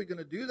 How are we going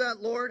to do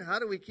that, Lord? How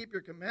do we keep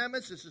your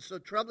commandments? This is so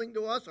troubling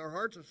to us. Our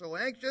hearts are so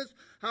anxious.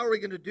 How are we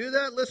going to do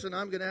that? Listen,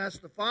 I'm going to ask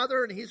the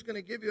Father, and he's going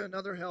to give you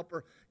another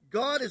helper.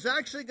 God is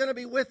actually going to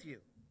be with you.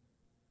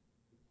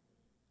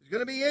 He's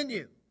going to be in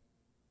you.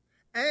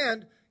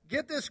 And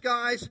get this,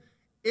 guys,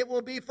 it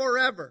will be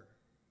forever.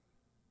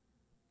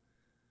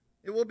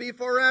 It will be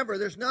forever.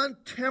 There's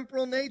none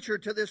temporal nature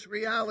to this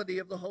reality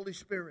of the Holy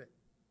Spirit.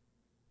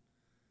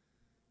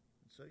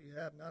 So you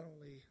have not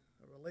only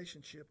a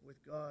relationship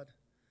with God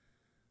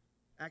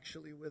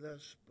actually with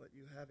us, but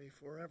you have a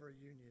forever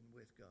union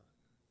with God.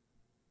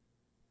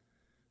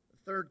 The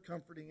third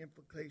comforting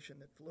implication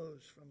that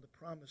flows from the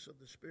promise of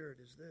the Spirit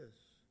is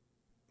this.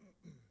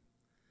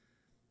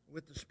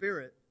 With the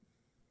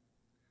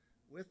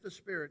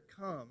Spirit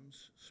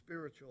comes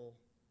spiritual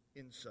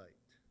insight.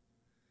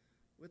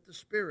 With the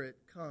Spirit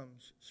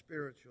comes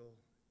spiritual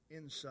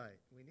insight.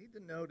 We need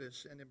to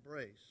notice and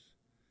embrace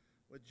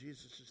what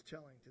Jesus is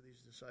telling to these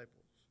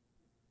disciples.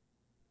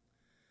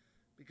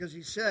 Because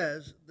he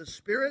says, the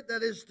Spirit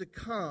that is to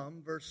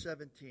come, verse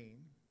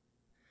 17,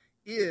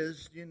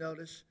 is, you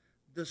notice,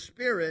 the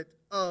Spirit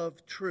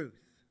of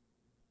truth.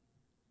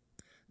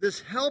 This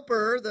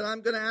helper that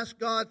I'm going to ask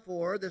God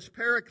for, this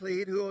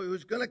paraclete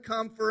who's going to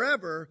come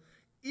forever,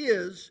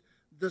 is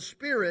the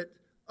Spirit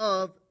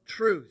of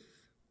truth.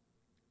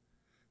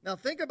 Now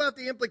think about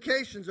the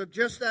implications of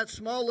just that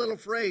small little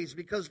phrase,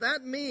 because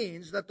that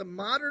means that the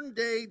modern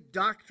day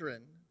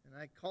doctrine, and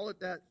I call it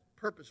that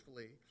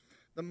purposefully,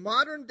 the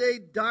modern day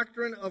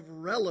doctrine of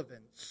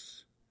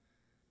relevance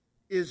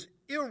is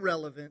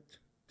irrelevant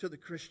to the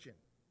Christian.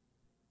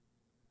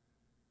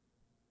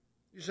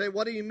 You say,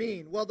 what do you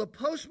mean? Well, the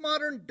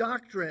postmodern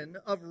doctrine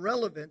of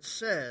relevance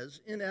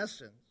says, in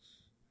essence,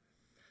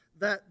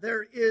 that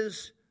there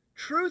is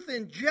truth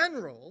in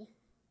general,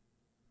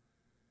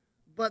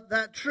 but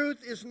that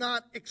truth is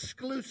not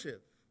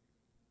exclusive.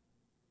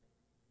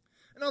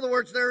 In other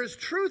words, there is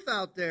truth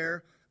out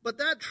there, But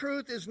that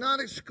truth is not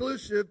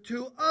exclusive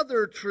to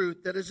other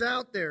truth that is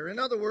out there. In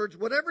other words,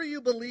 whatever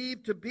you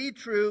believe to be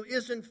true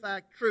is in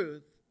fact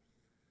truth,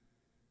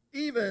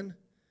 even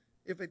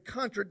if it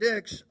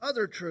contradicts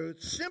other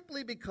truths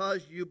simply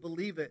because you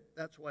believe it.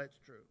 That's why it's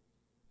true.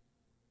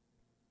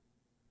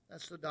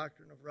 That's the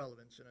doctrine of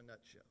relevance in a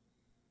nutshell.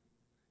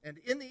 And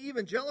in the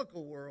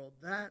evangelical world,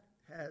 that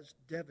has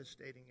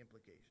devastating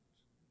implications.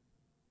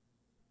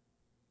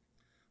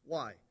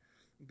 Why?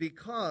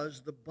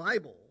 Because the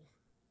Bible,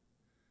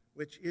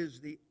 which is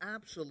the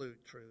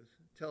absolute truth,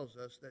 tells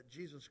us that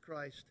Jesus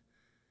Christ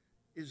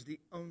is the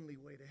only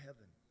way to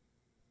heaven.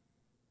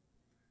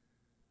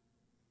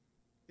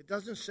 It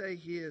doesn't say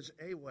he is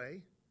a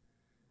way.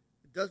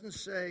 It doesn't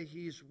say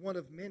he's one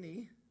of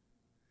many.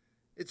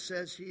 It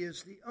says he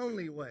is the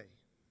only way.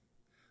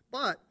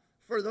 But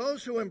for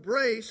those who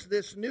embrace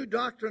this new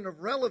doctrine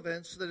of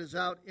relevance that is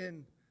out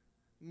in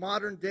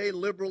modern-day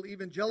liberal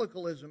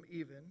evangelicalism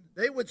even,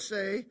 they would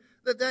say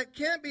that that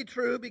can't be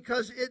true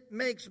because it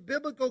makes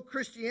biblical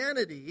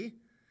Christianity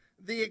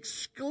the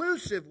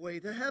exclusive way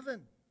to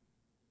heaven.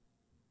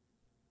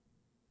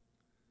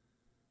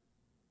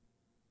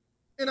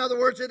 In other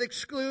words, it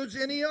excludes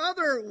any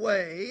other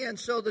way, and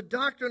so the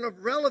doctrine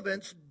of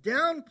relevance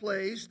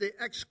downplays the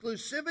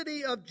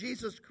exclusivity of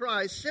Jesus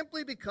Christ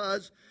simply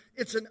because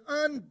it's an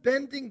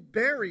unbending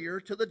barrier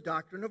to the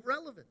doctrine of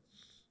relevance.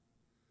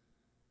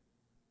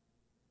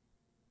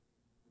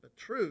 But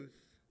truth,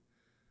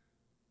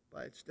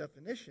 by its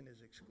definition,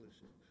 is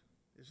exclusive,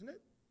 isn't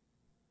it?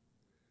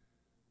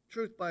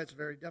 Truth, by its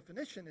very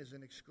definition, is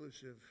an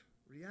exclusive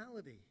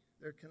reality.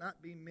 There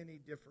cannot be many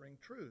differing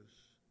truths.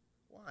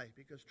 Why?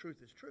 Because truth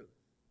is truth.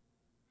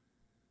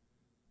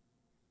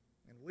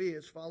 And we,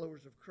 as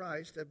followers of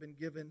Christ, have been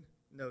given,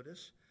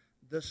 notice,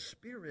 the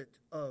Spirit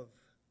of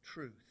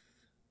truth.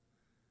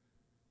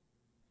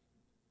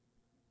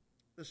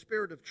 The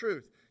Spirit of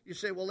truth. You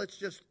say, well, it's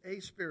just a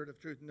Spirit of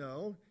truth.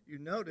 No, you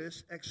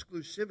notice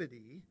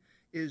exclusivity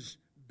is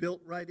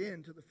built right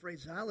into the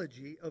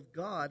phraseology of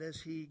God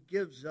as He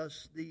gives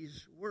us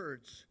these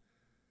words.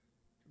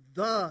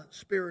 The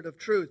Spirit of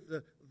truth.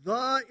 The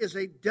is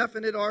a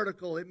definite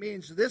article. It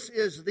means this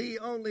is the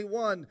only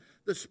one.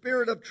 The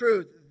Spirit of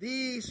truth.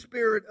 The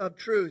Spirit of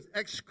truth.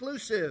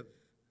 Exclusive.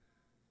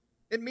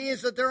 It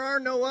means that there are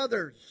no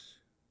others.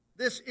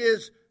 This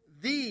is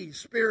the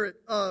Spirit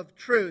of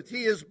truth.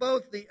 He is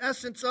both the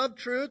essence of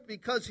truth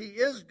because He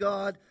is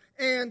God,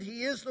 and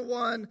He is the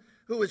one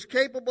who is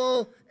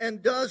capable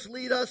and does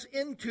lead us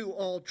into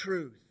all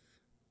truth.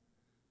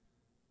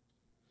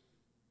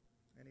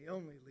 And He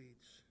only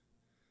leads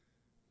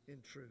in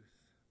truth.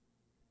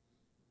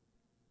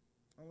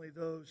 Only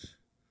those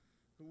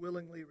who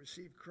willingly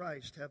receive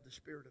Christ have the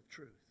Spirit of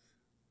truth.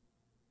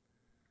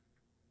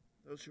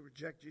 Those who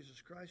reject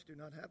Jesus Christ do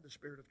not have the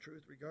Spirit of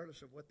truth,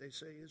 regardless of what they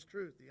say is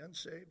truth. The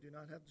unsaved do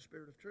not have the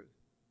Spirit of truth.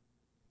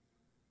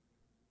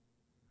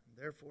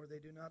 And therefore, they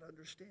do not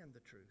understand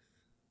the truth.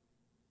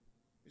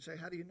 You say,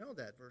 how do you know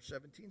that? Verse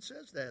 17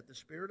 says that. The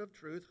Spirit of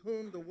truth,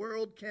 whom the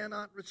world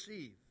cannot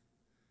receive.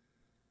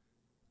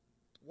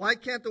 Why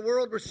can't the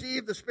world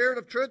receive the Spirit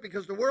of truth?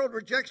 Because the world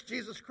rejects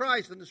Jesus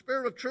Christ, and the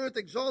Spirit of truth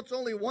exalts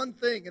only one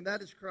thing, and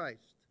that is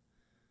Christ.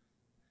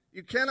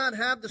 You cannot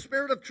have the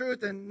Spirit of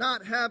truth and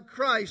not have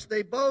Christ.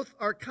 They both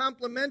are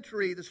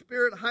complementary. The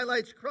Spirit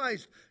highlights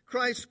Christ.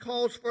 Christ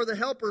calls for the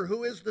Helper,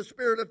 who is the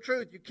Spirit of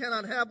truth. You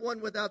cannot have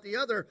one without the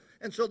other.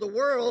 And so the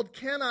world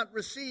cannot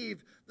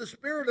receive the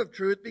Spirit of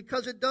truth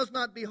because it does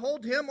not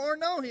behold Him or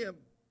know Him.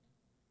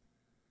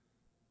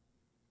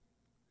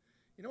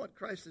 You know what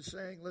Christ is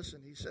saying?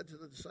 Listen, He said to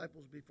the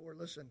disciples before,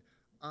 listen,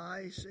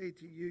 I say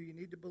to you, you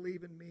need to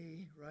believe in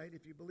me, right?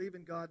 If you believe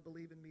in God,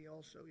 believe in me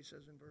also, He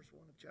says in verse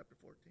 1 of chapter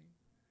 14.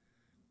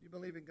 You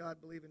believe in God,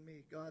 believe in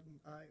me. God and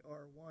I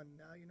are one.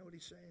 Now you know what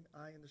He's saying?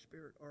 I and the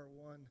Spirit are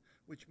one,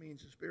 which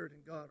means the Spirit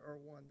and God are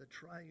one. The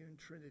triune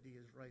Trinity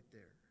is right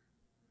there.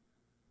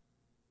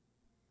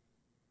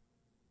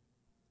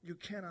 You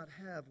cannot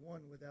have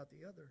one without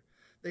the other.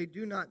 They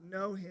do not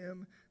know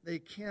Him. They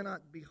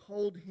cannot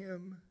behold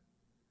Him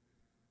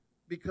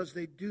because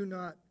they do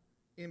not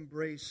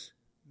embrace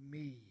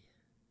me.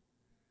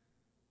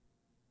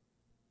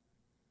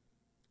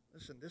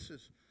 Listen, this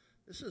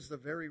is the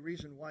very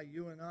reason why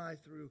you and I,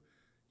 through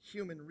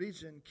human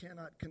reason,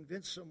 cannot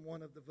convince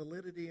someone of the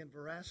validity and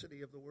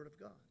veracity of the Word of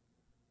God.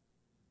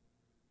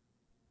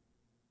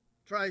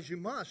 Try as you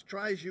must.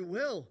 Try as you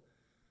will.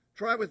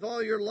 Try with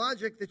all your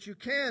logic that you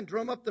can.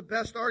 Drum up the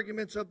best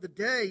arguments of the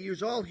day.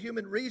 Use all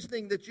human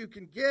reasoning that you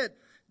can get.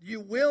 You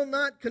will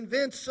not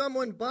convince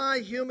someone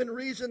by human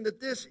reason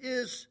that this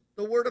is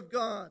the Word of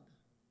God.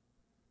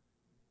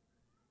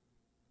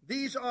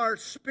 These are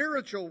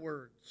spiritual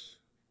words,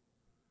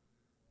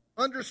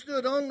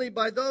 understood only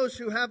by those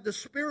who have the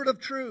Spirit of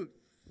truth.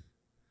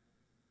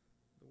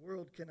 The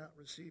world cannot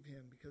receive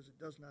Him because it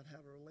does not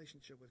have a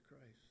relationship with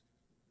Christ.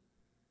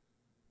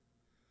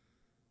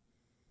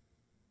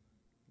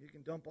 You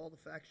can dump all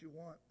the facts you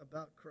want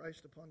about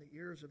Christ upon the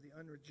ears of the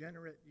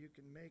unregenerate. You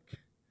can make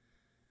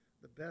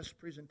the best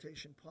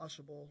presentation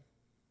possible.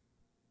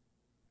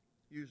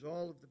 use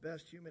all of the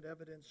best human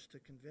evidence to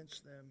convince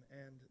them,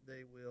 and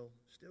they will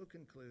still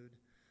conclude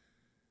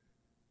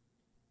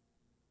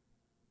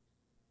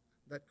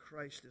that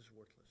Christ is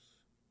worthless.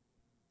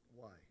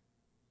 Why?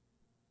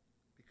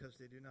 Because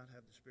they do not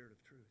have the Spirit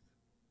of truth.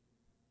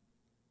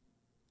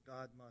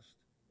 God must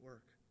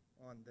work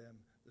on them.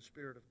 The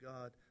Spirit of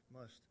God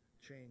must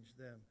change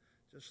them.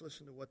 Just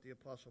listen to what the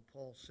Apostle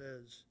Paul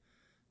says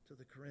to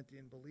the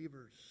Corinthian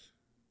believers.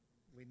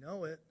 We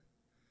know it.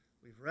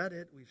 We've read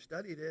it. We've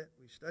studied it.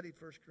 We've studied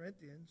 1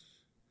 Corinthians.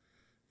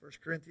 1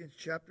 Corinthians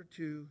chapter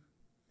 2,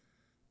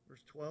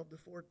 verse 12 to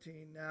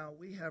 14. Now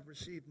we have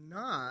received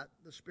not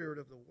the spirit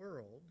of the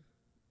world,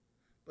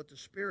 but the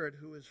Spirit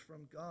who is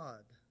from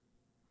God,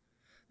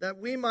 that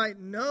we might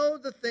know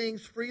the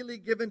things freely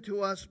given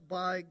to us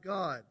by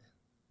God.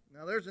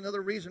 Now there's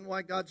another reason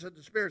why God sent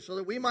the Spirit, so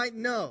that we might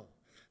know.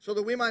 So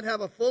that we might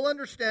have a full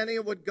understanding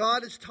of what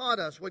God has taught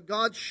us, what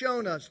God's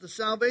shown us, the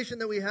salvation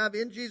that we have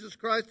in Jesus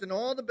Christ and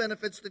all the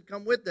benefits that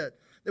come with it.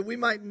 That we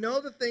might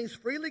know the things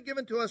freely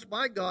given to us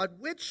by God,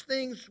 which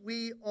things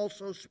we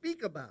also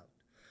speak about.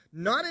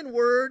 Not in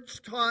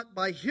words taught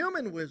by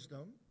human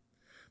wisdom,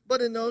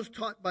 but in those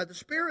taught by the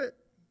Spirit.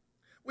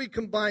 We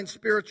combine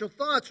spiritual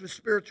thoughts with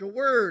spiritual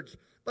words.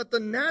 But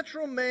the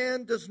natural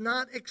man does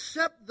not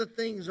accept the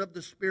things of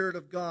the Spirit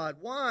of God.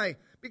 Why?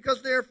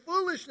 Because they are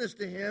foolishness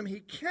to him. He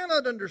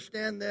cannot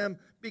understand them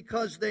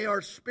because they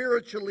are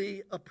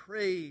spiritually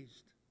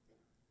appraised.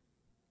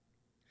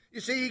 You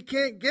see, he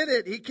can't get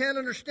it. He can't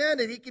understand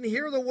it. He can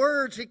hear the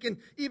words. He can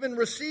even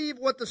receive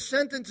what the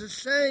sentence is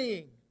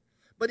saying.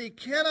 But he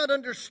cannot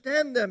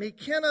understand them. He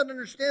cannot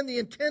understand the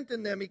intent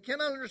in them. He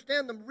cannot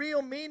understand the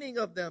real meaning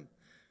of them.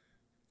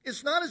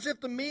 It's not as if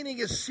the meaning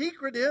is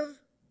secretive.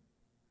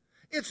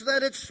 It's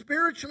that it's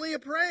spiritually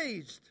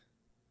appraised.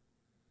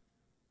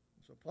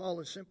 So Paul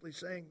is simply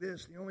saying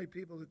this: the only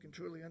people who can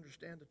truly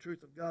understand the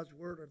truth of God's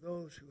Word are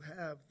those who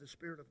have the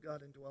Spirit of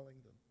God indwelling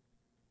them.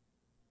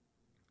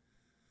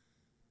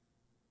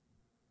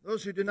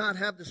 Those who do not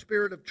have the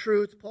Spirit of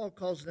truth, Paul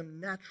calls them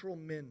natural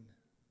men.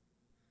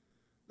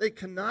 They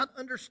cannot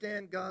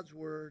understand God's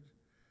Word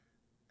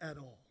at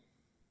all.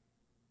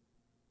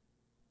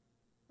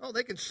 Oh,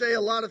 they can say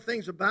a lot of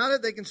things about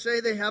it. They can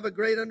say they have a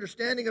great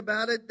understanding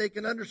about it. They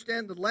can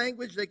understand the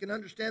language. They can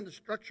understand the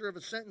structure of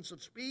a sentence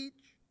of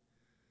speech.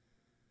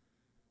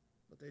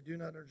 But they do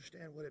not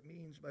understand what it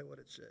means by what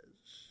it says.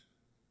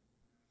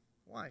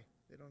 Why?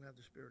 They don't have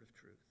the Spirit of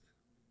truth.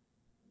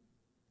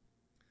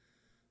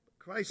 But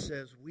Christ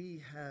says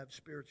we have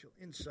spiritual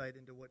insight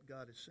into what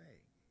God is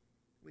saying.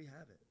 We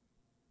have it.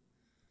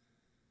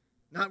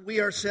 Not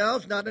we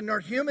ourselves, not in our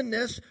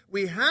humanness.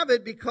 We have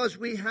it because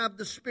we have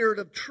the Spirit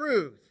of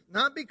truth.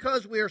 Not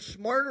because we are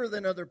smarter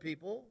than other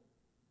people.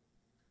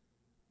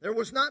 There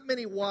was not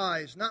many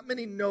wise, not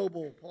many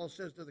noble, Paul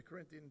says to the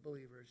Corinthian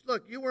believers.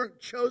 Look, you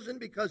weren't chosen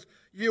because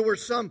you were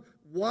some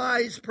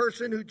wise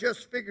person who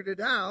just figured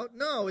it out.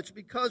 No, it's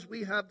because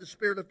we have the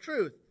Spirit of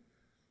truth.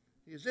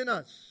 He is in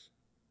us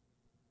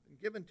and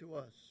given to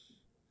us.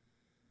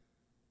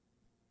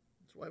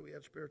 That's why we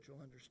have spiritual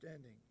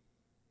understanding.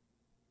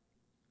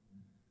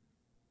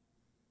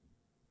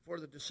 For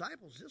the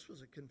disciples, this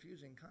was a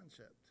confusing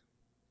concept.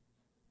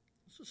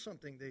 This was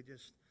something they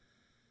just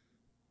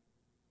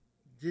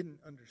didn't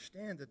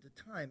understand at the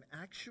time.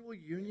 Actual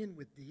union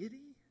with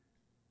deity?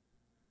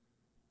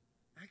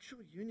 Actual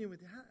union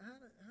with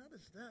how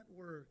does that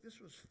work? This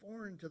was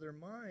foreign to their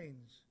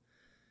minds.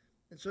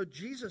 And so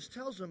Jesus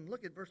tells them,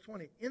 look at verse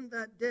 20, in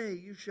that day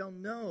you shall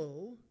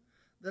know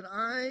that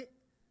I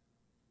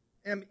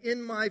am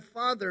in my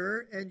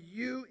Father, and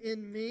you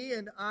in me,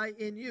 and I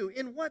in you.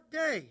 In what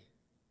day?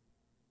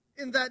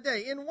 In that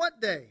day. In what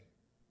day?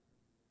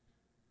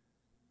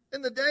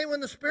 In the day when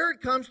the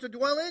Spirit comes to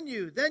dwell in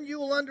you. Then you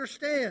will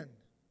understand.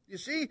 You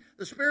see,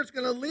 the Spirit's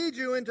going to lead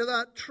you into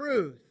that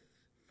truth.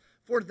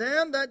 For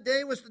them, that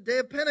day was the day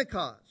of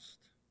Pentecost.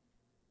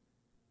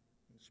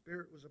 And the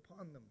Spirit was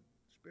upon them.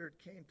 The Spirit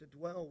came to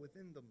dwell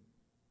within them.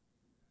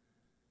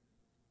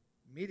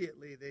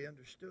 Immediately they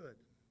understood.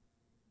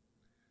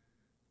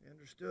 They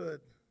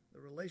understood the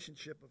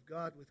relationship of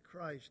God with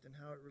Christ and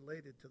how it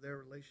related to their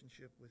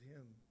relationship with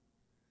Him.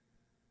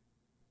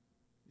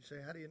 You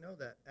say, how do you know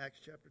that? Acts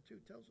chapter 2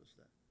 tells us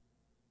that.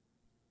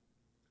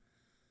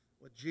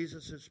 What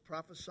Jesus is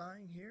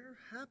prophesying here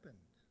happened.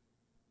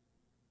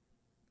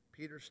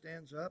 Peter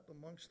stands up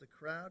amongst the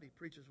crowd. He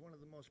preaches one of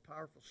the most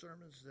powerful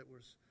sermons that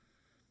was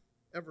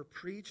ever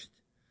preached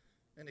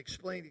and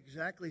explained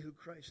exactly who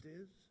Christ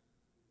is.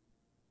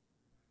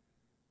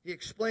 He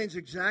explains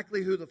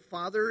exactly who the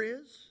Father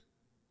is.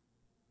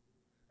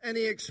 And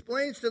he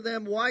explains to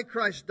them why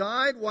Christ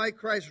died, why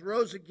Christ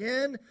rose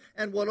again,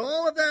 and what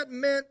all of that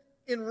meant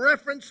in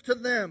reference to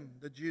them,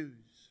 the Jews.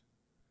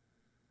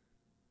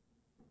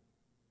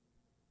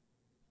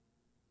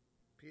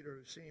 Peter,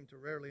 who seemed to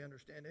rarely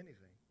understand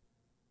anything,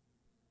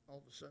 all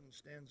of a sudden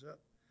stands up,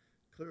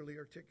 clearly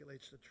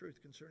articulates the truth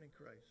concerning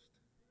Christ.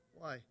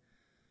 Why?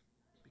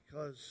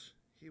 Because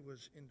he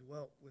was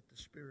indwelt with the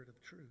Spirit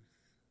of truth.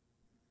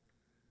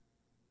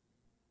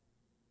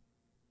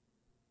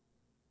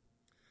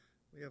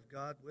 We have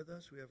God with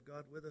us. We have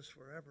God with us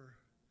forever.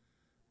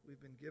 We've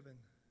been given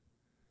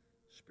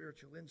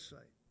spiritual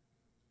insight.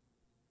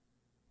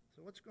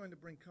 So what's going to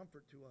bring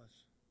comfort to us?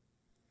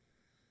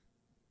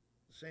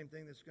 The same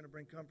thing that's going to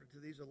bring comfort to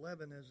these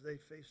 11 as they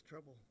face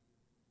trouble.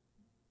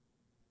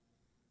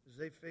 As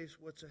they face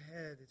what's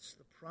ahead, it's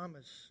the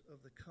promise of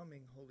the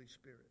coming Holy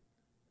Spirit.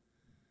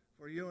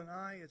 For you and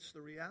I, it's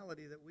the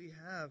reality that we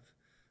have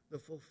the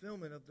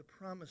fulfillment of the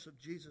promise of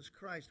Jesus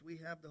Christ. We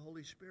have the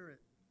Holy Spirit.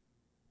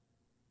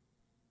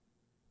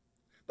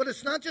 But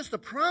it's not just a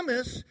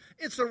promise,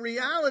 it's a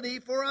reality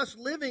for us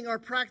living our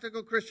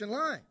practical Christian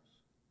lives.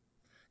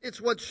 It's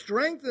what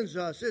strengthens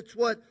us. It's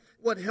what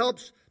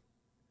helps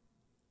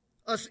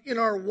us in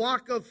our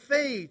walk of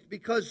faith,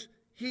 because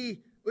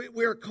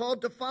we are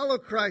called to follow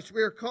Christ.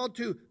 We are called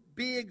to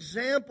be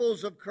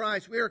examples of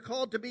Christ. We are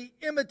called to be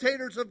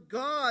imitators of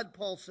God,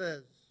 Paul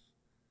says.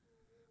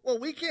 Well,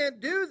 we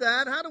can't do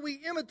that. How do we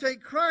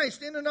imitate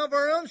Christ in and of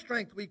our own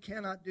strength? We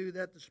cannot do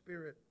that. The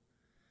Spirit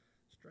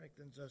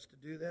strengthens us to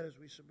do that as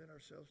we submit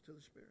ourselves to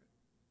the Spirit.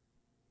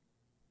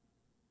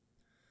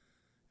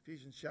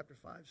 Ephesians chapter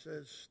 5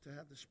 says to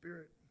have the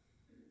Spirit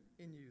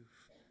in you.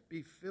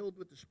 Be filled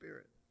with the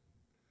Spirit.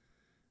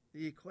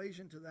 The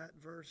equation to that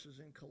verse is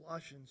in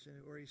Colossians,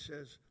 where he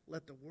says,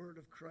 let the word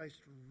of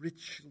Christ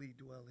richly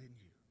dwell in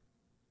you.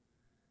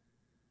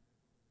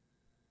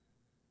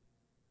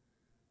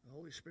 The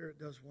Holy Spirit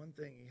does one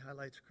thing. He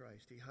highlights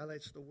Christ. He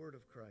highlights the word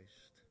of Christ.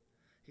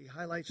 He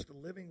highlights the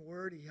living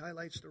word. He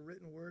highlights the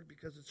written word,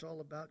 because it's all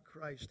about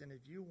Christ. And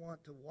if you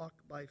want to walk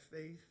by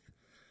faith,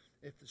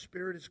 if the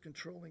Spirit is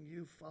controlling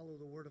you, follow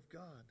the word of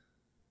God.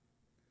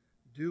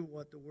 Do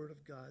what the word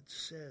of God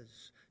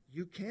says.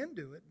 You can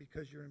do it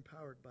because you're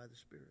empowered by the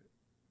Spirit.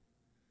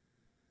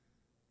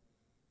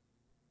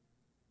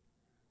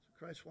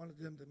 So Christ wanted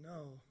them to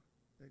know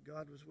that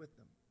God was with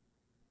them.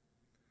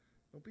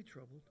 Don't be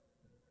troubled.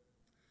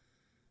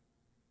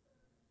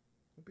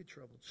 Don't be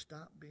troubled.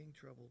 Stop being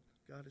troubled.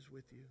 God is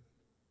with you.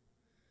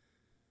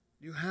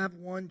 You have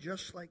one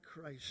just like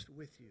Christ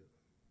with you,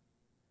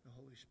 the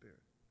Holy Spirit.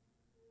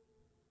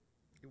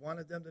 He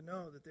wanted them to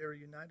know that they are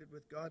united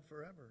with God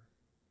forever.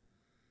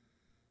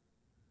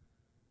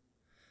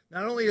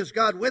 Not only is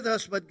God with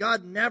us, but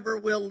God never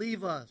will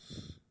leave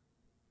us.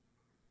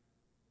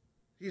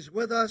 He's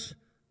with us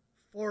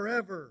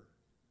forever.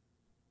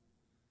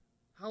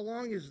 How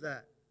long is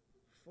that?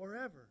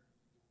 Forever.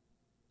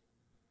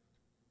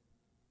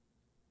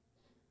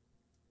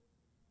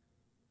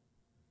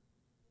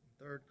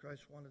 Third,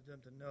 Christ wanted them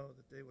to know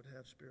that they would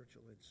have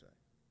spiritual insight.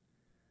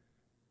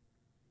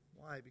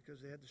 Why?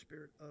 Because they had the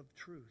Spirit of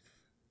truth.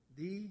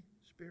 The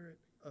Spirit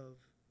of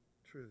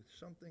truth.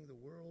 Something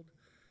the world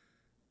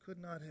could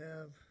not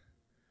have,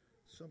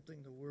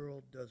 something the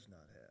world does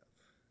not have.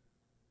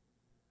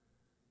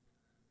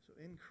 So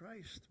in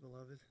Christ,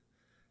 beloved,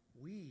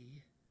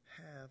 we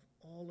have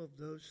all of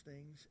those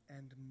things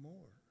and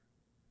more.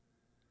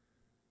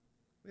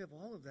 We have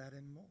all of that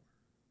and more.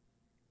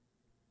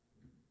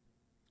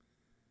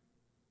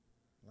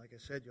 Like I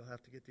said, you'll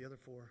have to get the other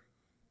 4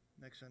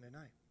 next Sunday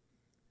night.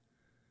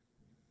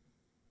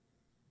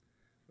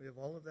 We have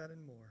all of that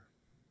and more.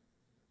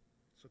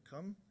 So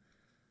come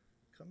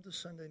to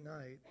Sunday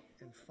night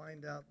and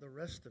find out the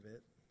rest of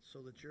it, so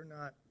that you're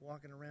not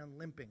walking around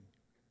limping.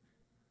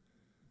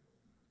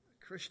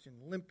 A Christian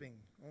limping,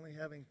 only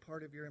having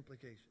part of your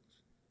implications.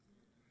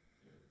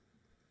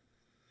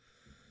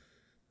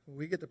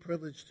 We get the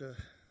privilege to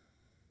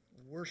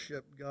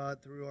worship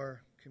God through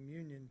our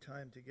communion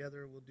time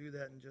together. We'll do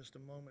that in just a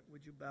moment.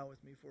 Would you bow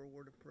with me for a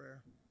word of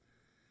prayer?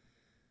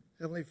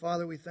 Heavenly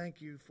Father, we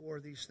thank you for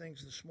these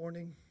things this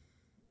morning,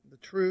 the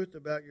truth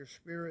about your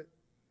Spirit,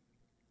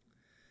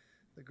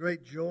 the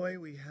great joy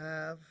we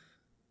have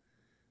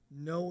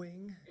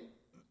knowing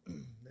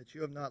that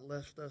you have not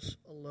left us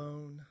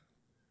alone.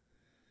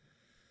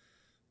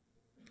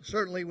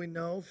 Certainly we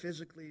know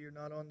physically you're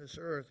not on this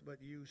earth,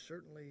 but you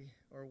certainly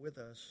are with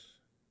us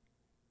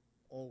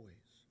always.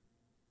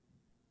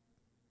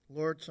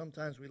 Lord,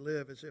 sometimes we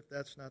live as if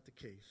that's not the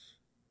case.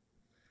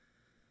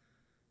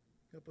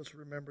 Help us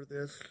remember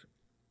this.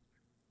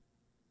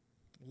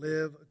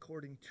 Live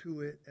according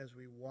to it as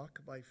we walk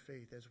by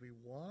faith, as we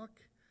walk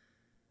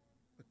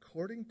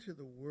according to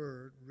the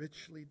word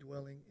richly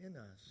dwelling in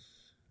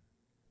us.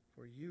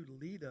 For you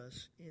lead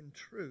us in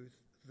truth.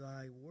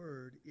 Thy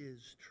word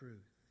is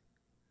truth.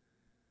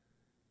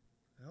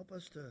 Help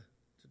us to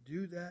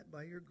do that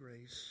by your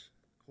grace,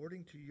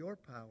 according to your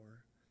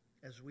power,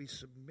 as we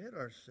submit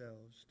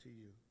ourselves to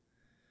you,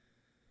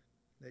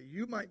 that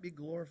you might be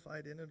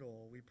glorified in it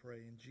all, we pray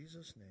in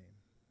Jesus' name.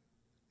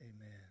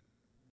 Amen.